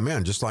when you come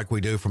in, just like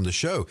we do from the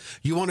show.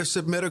 You want to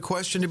submit a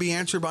question to be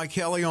answered by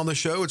Kelly on the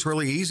show? It's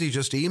really easy.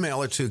 Just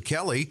email it to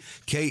Kelly,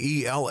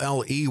 Kelley, at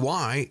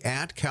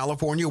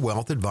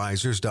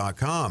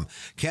CaliforniaWealthAdvisors.com.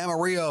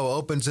 Camarillo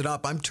opens it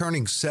up. I'm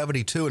turning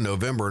 72 in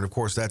November, and of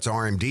course, that's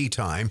RMD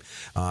time.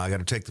 I got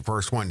to take the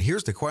first one.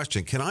 Here's the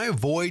question. Can I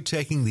avoid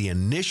taking the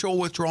initial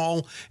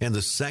withdrawal and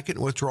the second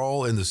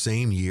withdrawal in the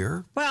same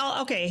year?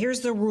 Well, okay,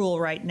 here's the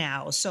rule right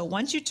now. So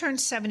once you turn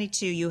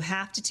 72, you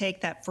have to take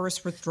that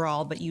first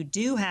withdrawal, but you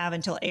do have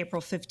until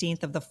April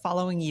 15th of the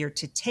following year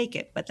to take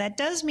it. But that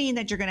does mean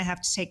that you're going to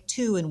have to take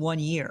two in 1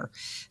 year.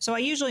 So I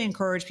usually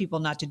encourage people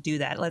not to do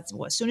that. As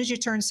soon as you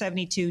turn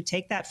 72,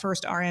 take that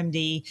first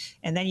RMD,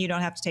 and then you don't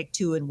have to take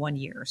two in 1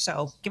 year.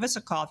 So give us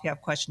a call if you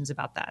have questions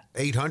about that.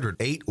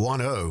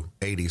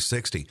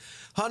 800-810-8060.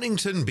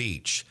 Huntington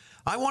Beach.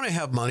 I want to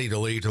have money to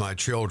leave to my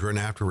children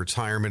after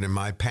retirement and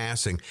my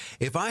passing.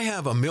 If I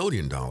have $1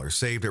 million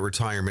saved at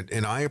retirement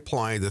and I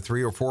apply the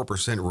 3 or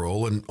 4%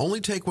 rule and only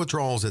take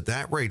withdrawals at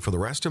that rate for the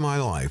rest of my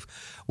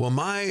life, will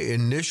my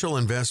initial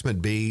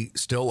investment be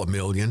still $1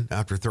 million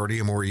after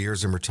 30 or more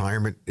years in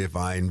retirement if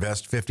I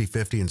invest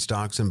 50-50 in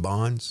stocks and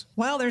bonds?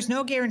 Well, there's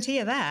no guarantee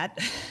of that.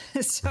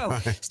 So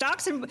Right.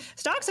 stocks and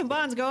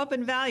bonds go up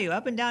in value,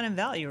 up and down in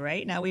value,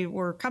 right? Now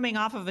we're coming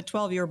off of a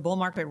 12-year bull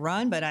market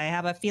run, but I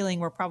have a feeling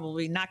we're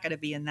probably not going to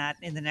be in that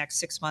in the next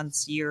 6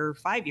 months, year,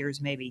 5 years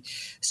maybe.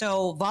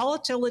 So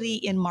volatility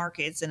in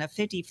markets and a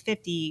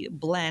 50-50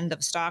 blend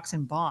of stocks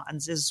and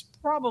bonds is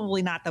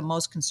probably not the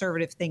most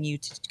conservative thing you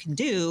can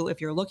do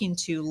if you're looking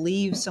to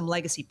leave some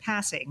legacy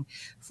passing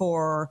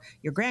for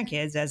your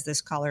grandkids, as this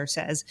caller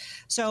says.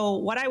 So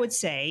what I would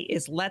say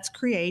is let's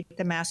create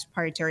the mass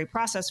proprietary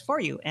process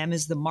for you. M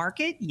is the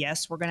market.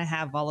 Yes, we're going to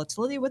have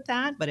volatility with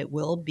that, but it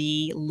will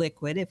be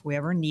liquid if we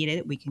ever need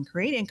it. We can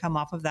create income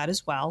off of that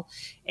as well.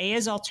 A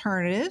is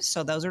alternatives.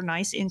 So those are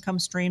nice income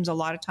streams a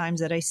lot of times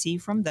that I see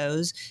from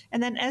those.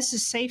 And then S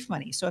is safe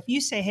money. So if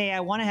you say, hey, I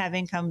want to have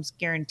incomes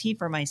guaranteed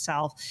for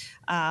myself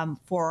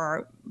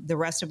for the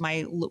rest of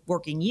my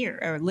working year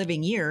or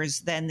living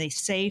years, then the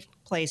safe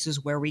place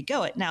is where we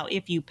go. Now,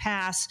 if you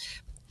pass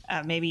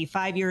maybe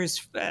 5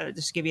 years,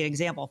 just to give you an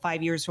example,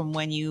 5 years from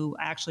when you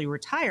actually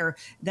retire,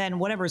 then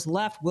whatever's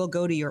left will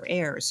go to your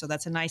heirs. So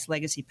that's a nice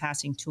legacy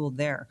passing tool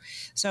there.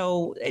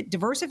 So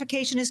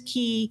diversification is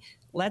key.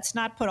 Let's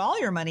not put all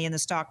your money in the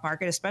stock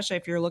market, especially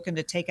if you're looking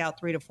to take out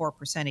 3 to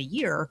 4% a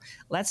year.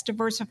 Let's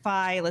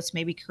diversify. Let's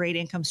maybe create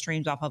income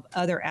streams off of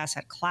other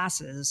asset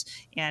classes,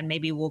 and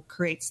maybe we'll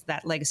create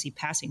that legacy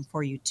passing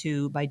for you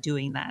too by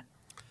doing that.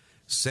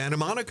 Santa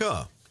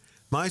Monica.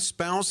 My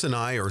spouse and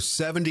I are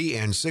 70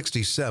 and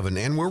 67,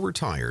 and we're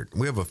retired.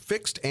 We have a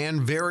fixed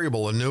and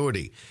variable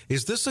annuity.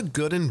 Is this a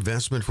good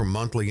investment for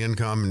monthly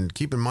income? And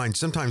keep in mind,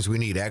 sometimes we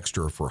need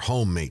extra for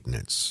home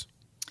maintenance.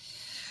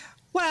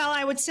 Well,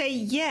 I would say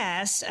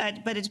yes,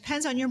 but it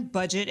depends on your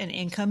budget and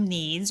income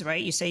needs,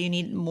 right? You say you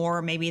need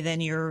more maybe than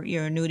your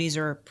annuities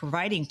are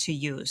providing to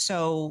you.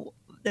 So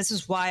this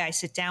is why I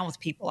sit down with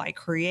people. I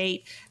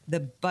create the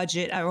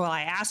budget. Well,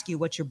 I ask you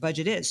what your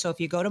budget is. So if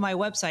you go to my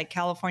website,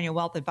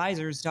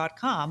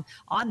 CaliforniaWealthAdvisors.com,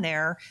 on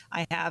there,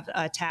 I have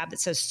a tab that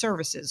says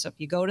services. So if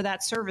you go to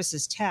that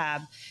services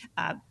tab,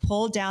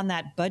 pull down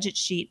that budget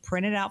sheet,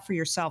 print it out for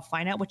yourself,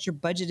 find out what your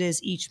budget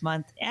is each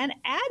month, and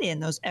add in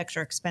those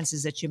extra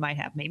expenses that you might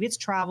have. Maybe it's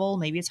travel,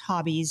 maybe it's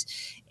hobbies.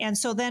 And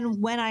so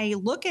then when I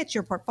look at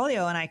your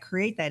portfolio and I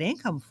create that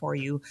income for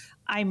you,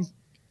 I'm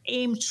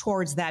aimed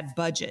towards that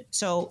budget.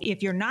 So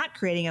if you're not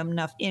creating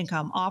enough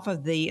income off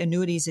of the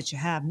annuities that you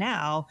have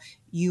now,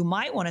 you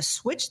might want to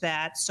switch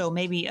that. So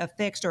maybe a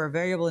fixed or a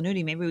variable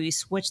annuity, maybe we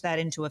switch that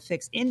into a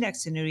fixed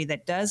index annuity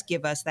that does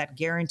give us that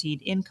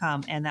guaranteed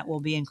income and that will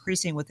be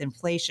increasing with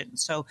inflation.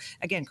 So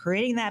again,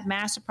 creating that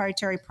master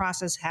proprietary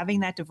process, having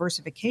that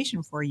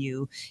diversification for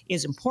you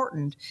is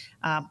important.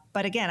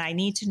 But again, I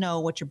need to know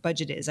what your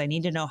budget is. I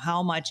need to know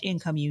how much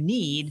income you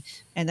need,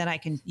 and then I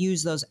can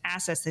use those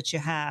assets that you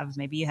have.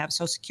 Maybe you have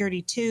Social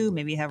Security too,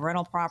 maybe you have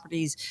rental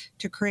properties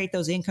to create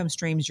those income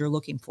streams you're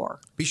looking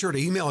for. Be sure to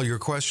email your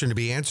question to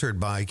be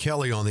answered by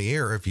Kelly on the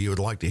air if you would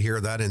like to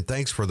hear that. And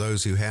thanks for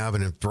those who have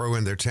and throw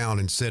in their town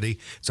and city.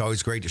 It's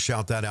always great to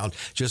shout that out.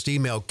 Just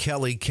email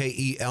Kelly,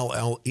 Kelley,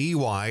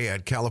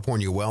 at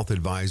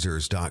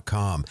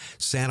CaliforniaWealthAdvisors.com.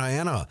 Santa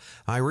Ana,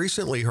 I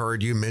recently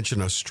heard you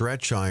mention a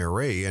stretch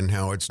IRA and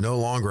how it's no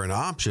longer an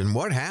option.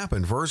 What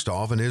happened, first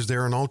off, and is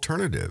there an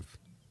alternative?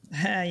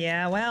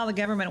 Yeah, well, the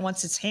government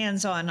wants its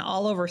hands on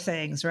all over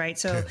things, right?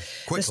 So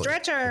the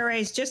stretch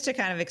IRAs, just to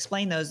kind of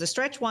explain those, the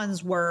stretch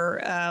ones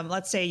were,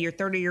 let's say you're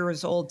 30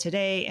 years old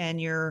today and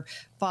your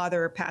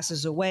father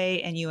passes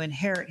away and you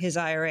inherit his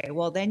IRA.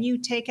 Well, then you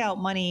take out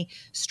money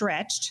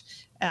stretched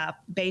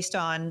based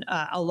on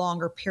a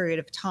longer period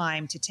of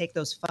time to take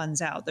those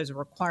funds out. There's a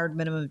required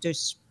minimum of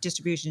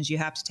distributions you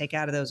have to take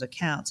out of those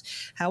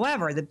accounts.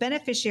 However, the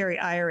beneficiary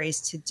IRAs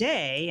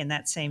today in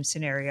that same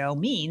scenario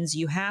means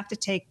you have to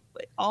take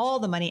all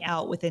the money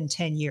out within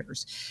 10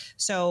 years.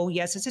 So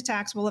yes, it's a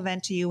taxable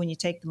event to you when you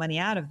take the money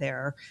out of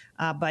there.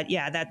 But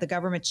yeah, that the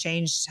government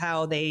changed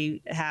how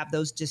they have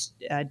those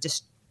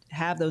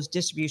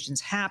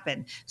distributions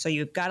happen. So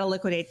you've got to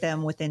liquidate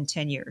them within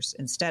 10 years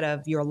instead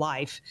of your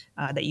life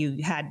that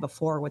you had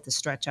before with the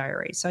stretch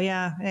IRA. So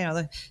yeah,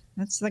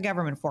 that's the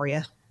government for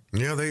you.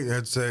 Yeah,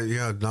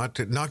 knocked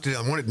it down.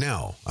 I want it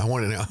now.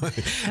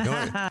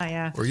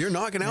 Yeah. Well, you're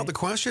knocking out the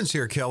questions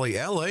here, Kelly.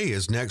 LA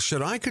is next.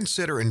 Should I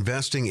consider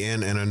investing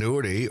in an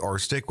annuity or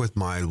stick with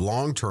my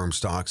long-term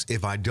stocks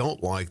if I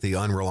don't like the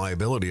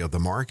unreliability of the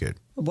market?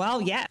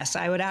 Well, yes,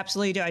 I would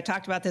absolutely do. I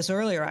talked about this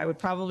earlier. I would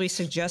probably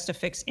suggest a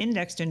fixed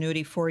indexed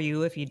annuity for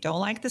you if you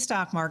don't like the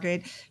stock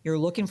market, you're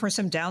looking for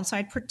some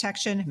downside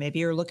protection. Maybe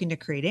you're looking to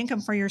create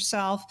income for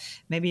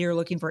yourself. Maybe you're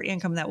looking for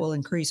income that will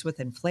increase with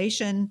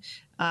inflation.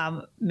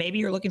 Maybe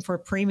you're looking for a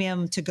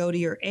premium to go to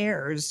your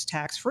heirs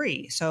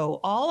tax-free. So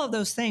all of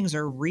those things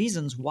are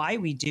reasons why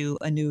we do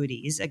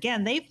annuities.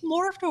 Again, they've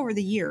morphed over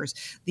the years.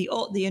 The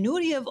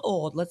annuity of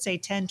old, let's say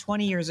 10,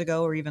 20 years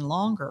ago or even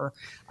longer,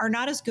 are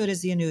not as good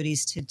as the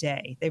annuities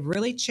today. They've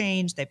really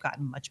changed. They've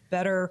gotten much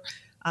better.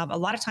 A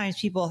lot of times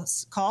people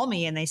call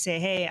me and they say,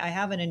 hey, I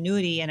have an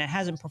annuity and it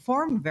hasn't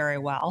performed very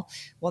well.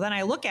 Well, then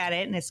I look at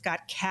it and it's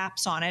got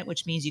caps on it,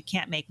 which means you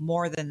can't make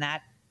more than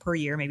that per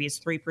year. Maybe it's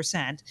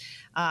 3%,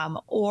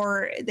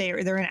 or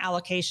they're in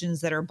allocations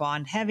that are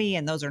bond heavy,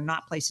 and those are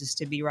not places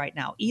to be right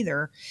now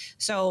either.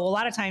 So a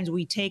lot of times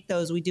we take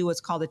those, we do what's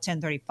called a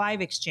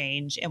 1035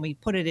 exchange, and we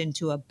put it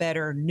into a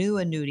better new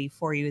annuity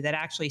for you that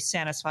actually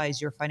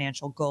satisfies your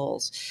financial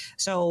goals.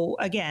 So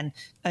again,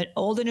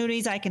 old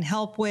annuities I can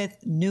help with.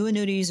 New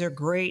annuities are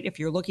great if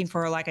you're looking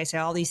for, like I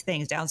said, all these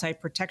things,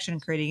 downside protection,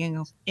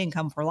 creating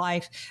income for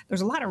life. There's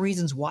a lot of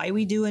reasons why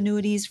we do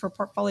annuities for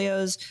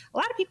portfolios. A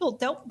lot of people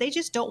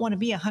just don't want to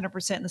be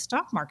 100% in the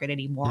stock market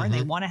anymore. And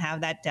they want to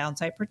have that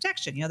downside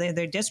protection.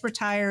 They're just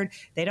retired.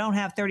 They don't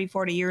have 30,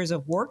 40 years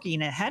of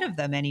working ahead of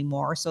them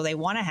anymore. So they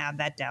want to have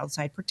that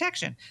downside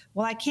protection.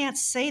 Well, I can't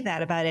say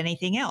that about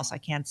anything else. I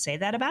can't say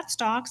that about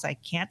stocks. I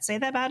can't say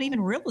that about even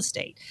real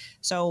estate.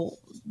 So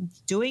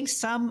doing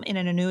some in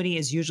an annuity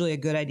is usually a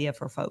good idea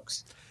for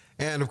folks.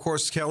 And of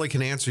course, Kelly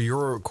can answer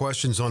your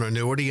questions on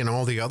annuity and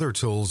all the other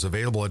tools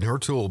available in her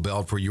tool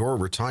belt for your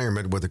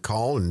retirement with a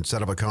call and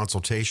set up a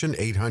consultation,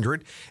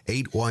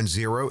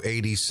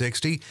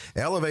 800-810-8060.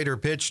 Elevator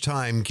pitch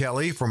time,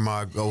 Kelly, from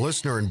a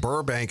listener in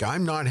Burbank.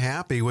 I'm not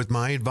happy with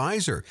my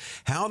advisor.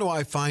 How do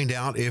I find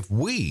out if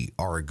we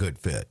are a good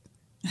fit?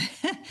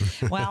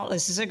 Well,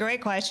 this is a great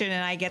question,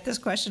 and I get this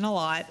question a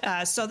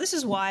lot. So this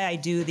is why I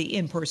do the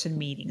in-person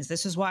meetings.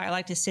 This is why I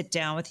like to sit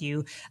down with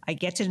you. I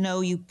get to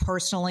know you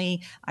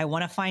personally. I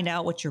want to find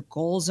out what your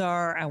goals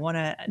are. I want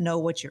to know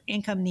what your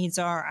income needs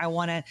are. I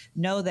want to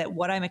know that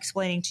what I'm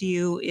explaining to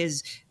you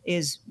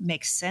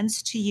makes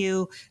sense to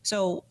you.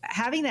 So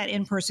having that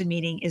in-person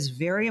meeting is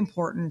very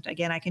important.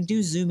 Again, I can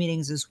do Zoom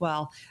meetings as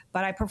well,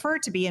 but I prefer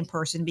it to be in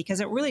person because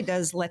it really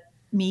does let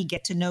me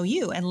get to know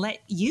you and let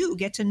you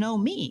get to know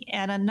me.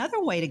 And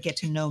another way to get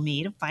to know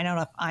me, to find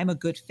out if I'm a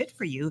good fit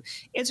for you,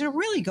 is to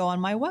really go on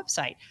my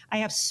website. I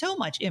have so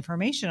much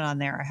information on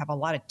there. I have a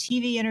lot of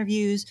TV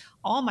interviews.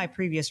 All my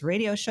previous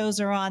radio shows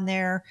are on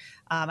there.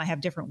 I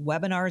have different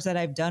webinars that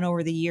I've done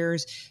over the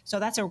years. So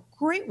that's a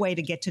great way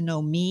to get to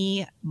know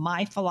me,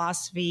 my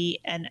philosophy.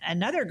 And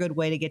another good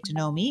way to get to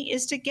know me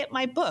is to get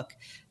my book,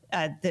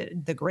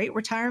 The Great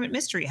Retirement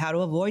Mystery, How to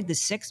Avoid the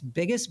 6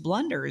 Biggest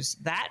Blunders.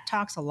 That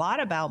talks a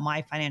lot about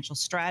my financial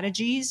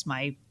strategies,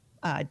 my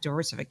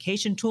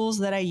diversification tools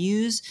that I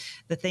use,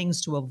 the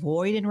things to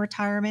avoid in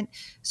retirement.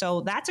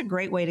 So that's a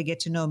great way to get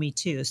to know me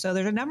too. So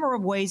there's a number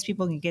of ways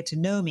people can get to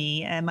know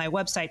me, and my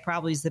website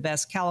probably is the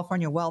best,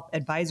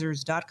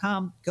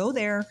 CaliforniaWealthAdvisors.com. Go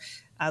there.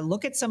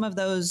 Look at some of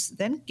those,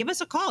 then give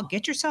us a call.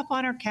 Get yourself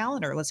on our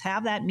calendar. Let's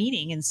have that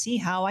meeting and see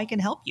how I can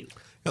help you.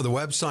 Now, the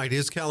website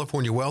is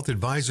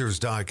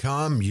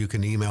CaliforniaWealthAdvisors.com. You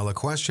can email a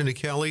question to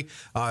Kelly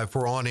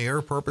for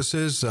on-air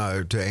purposes, for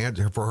her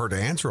to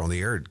answer on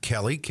the air at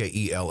Kelly,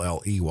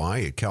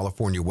 K-E-L-L-E-Y, at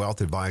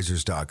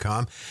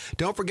CaliforniaWealthAdvisors.com.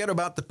 Don't forget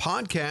about the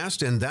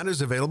podcast, and that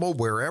is available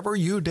wherever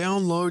you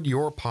download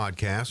your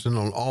podcast and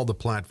on all the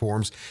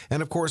platforms.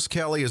 And, of course,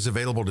 Kelly is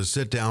available to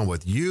sit down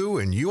with you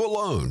and you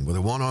alone with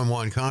a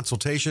one-on-one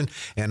consultation,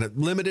 and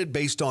limited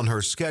based on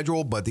her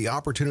schedule, but the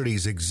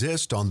opportunities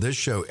exist on this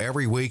show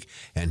every week.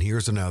 And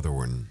here's another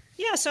one.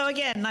 Yeah, so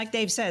again, like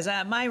Dave says,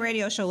 my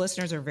radio show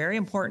listeners are very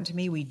important to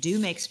me. We do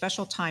make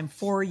special time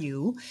for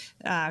you.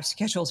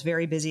 Schedule's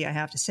very busy, I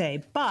have to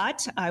say,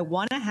 but I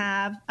want to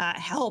have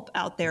help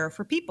out there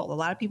for people. A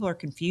lot of people are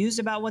confused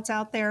about what's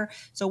out there,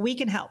 so we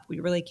can help. We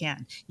really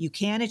can. You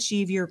can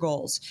achieve your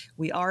goals.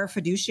 We are a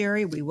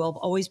fiduciary. We will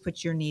always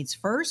put your needs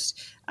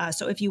first.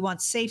 So if you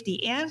want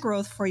safety and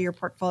growth for your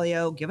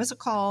portfolio, give us a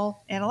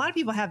call. And a lot of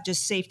people have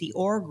just safety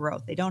or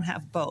growth. They don't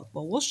have both.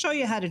 Well, we'll show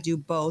you how to do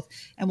both,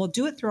 and we'll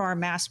do it through our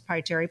mass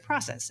proprietary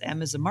process.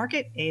 M is the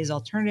market, A is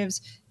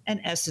alternatives,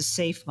 and S is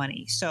safe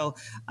money. So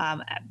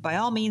by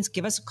all means,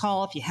 give us a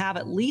call if you have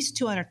at least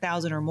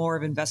 $200,000 or more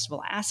of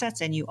investable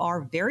assets and you are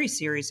very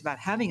serious about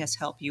having us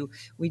help you.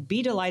 We'd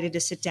be delighted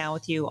to sit down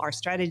with you. Our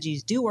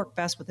strategies do work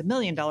best with $1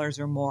 million or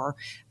more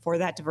for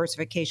that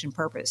diversification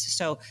purpose.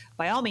 So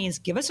by all means,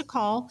 give us a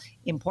call.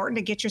 Important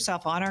to get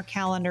yourself on our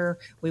calendar.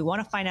 We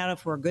want to find out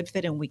if we're a good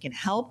fit and we can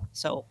help.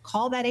 So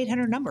call that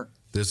 800 number.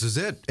 This is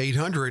it,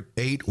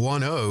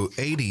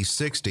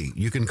 800-810-8060.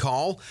 You can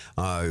call.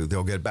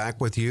 They'll get back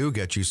with you,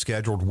 get you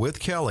scheduled with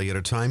Kelly at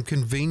a time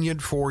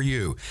convenient for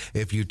you.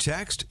 If you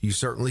text, you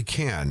certainly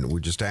can. We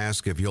just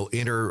ask if you'll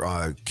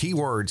enter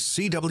keyword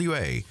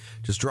CWA.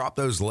 Just drop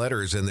those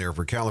letters in there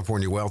for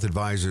California Wealth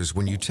Advisors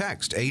when you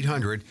text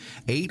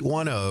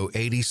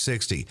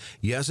 800-810-8060.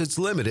 Yes, it's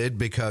limited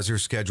because your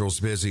schedule's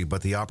busy,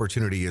 but the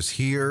opportunity is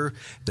here.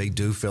 They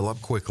do fill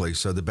up quickly,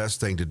 so the best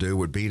thing to do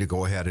would be to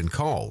go ahead and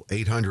call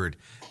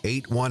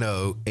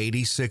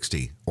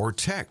 800-810-8060 or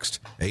text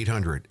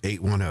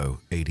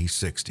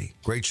 800-810-8060.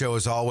 Great show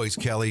as always,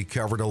 Kelly.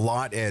 Covered a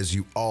lot as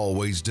you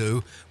always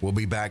do. We'll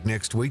be back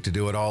next week to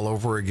do it all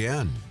over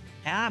again.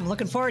 Yeah, I'm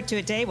looking forward to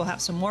it, Dave. We'll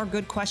have some more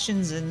good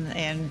questions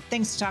and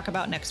things to talk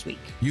about next week.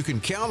 You can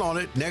count on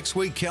it next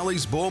week,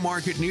 Kelly's Bull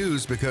Market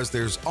News, because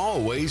there's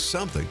always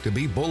something to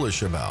be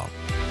bullish about.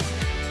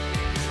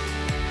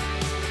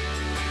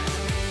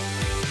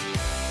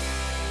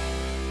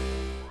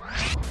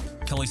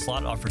 Kelly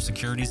Slott offers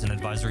securities and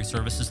advisory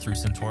services through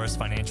Centaurus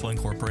Financial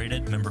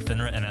Incorporated, member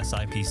FINRA and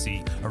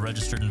SIPC, a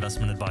registered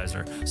investment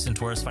advisor.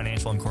 Centaurus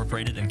Financial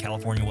Incorporated and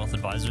California Wealth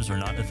Advisors are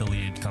not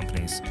affiliated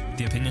companies.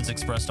 The opinions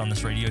expressed on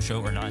this radio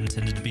show are not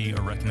intended to be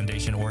a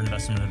recommendation or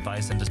investment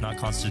advice and does not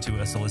constitute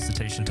a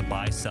solicitation to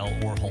buy, sell,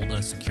 or hold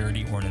a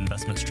security or an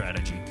investment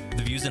strategy.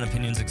 The views and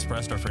opinions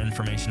expressed are for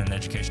information and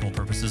educational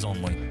purposes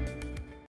only.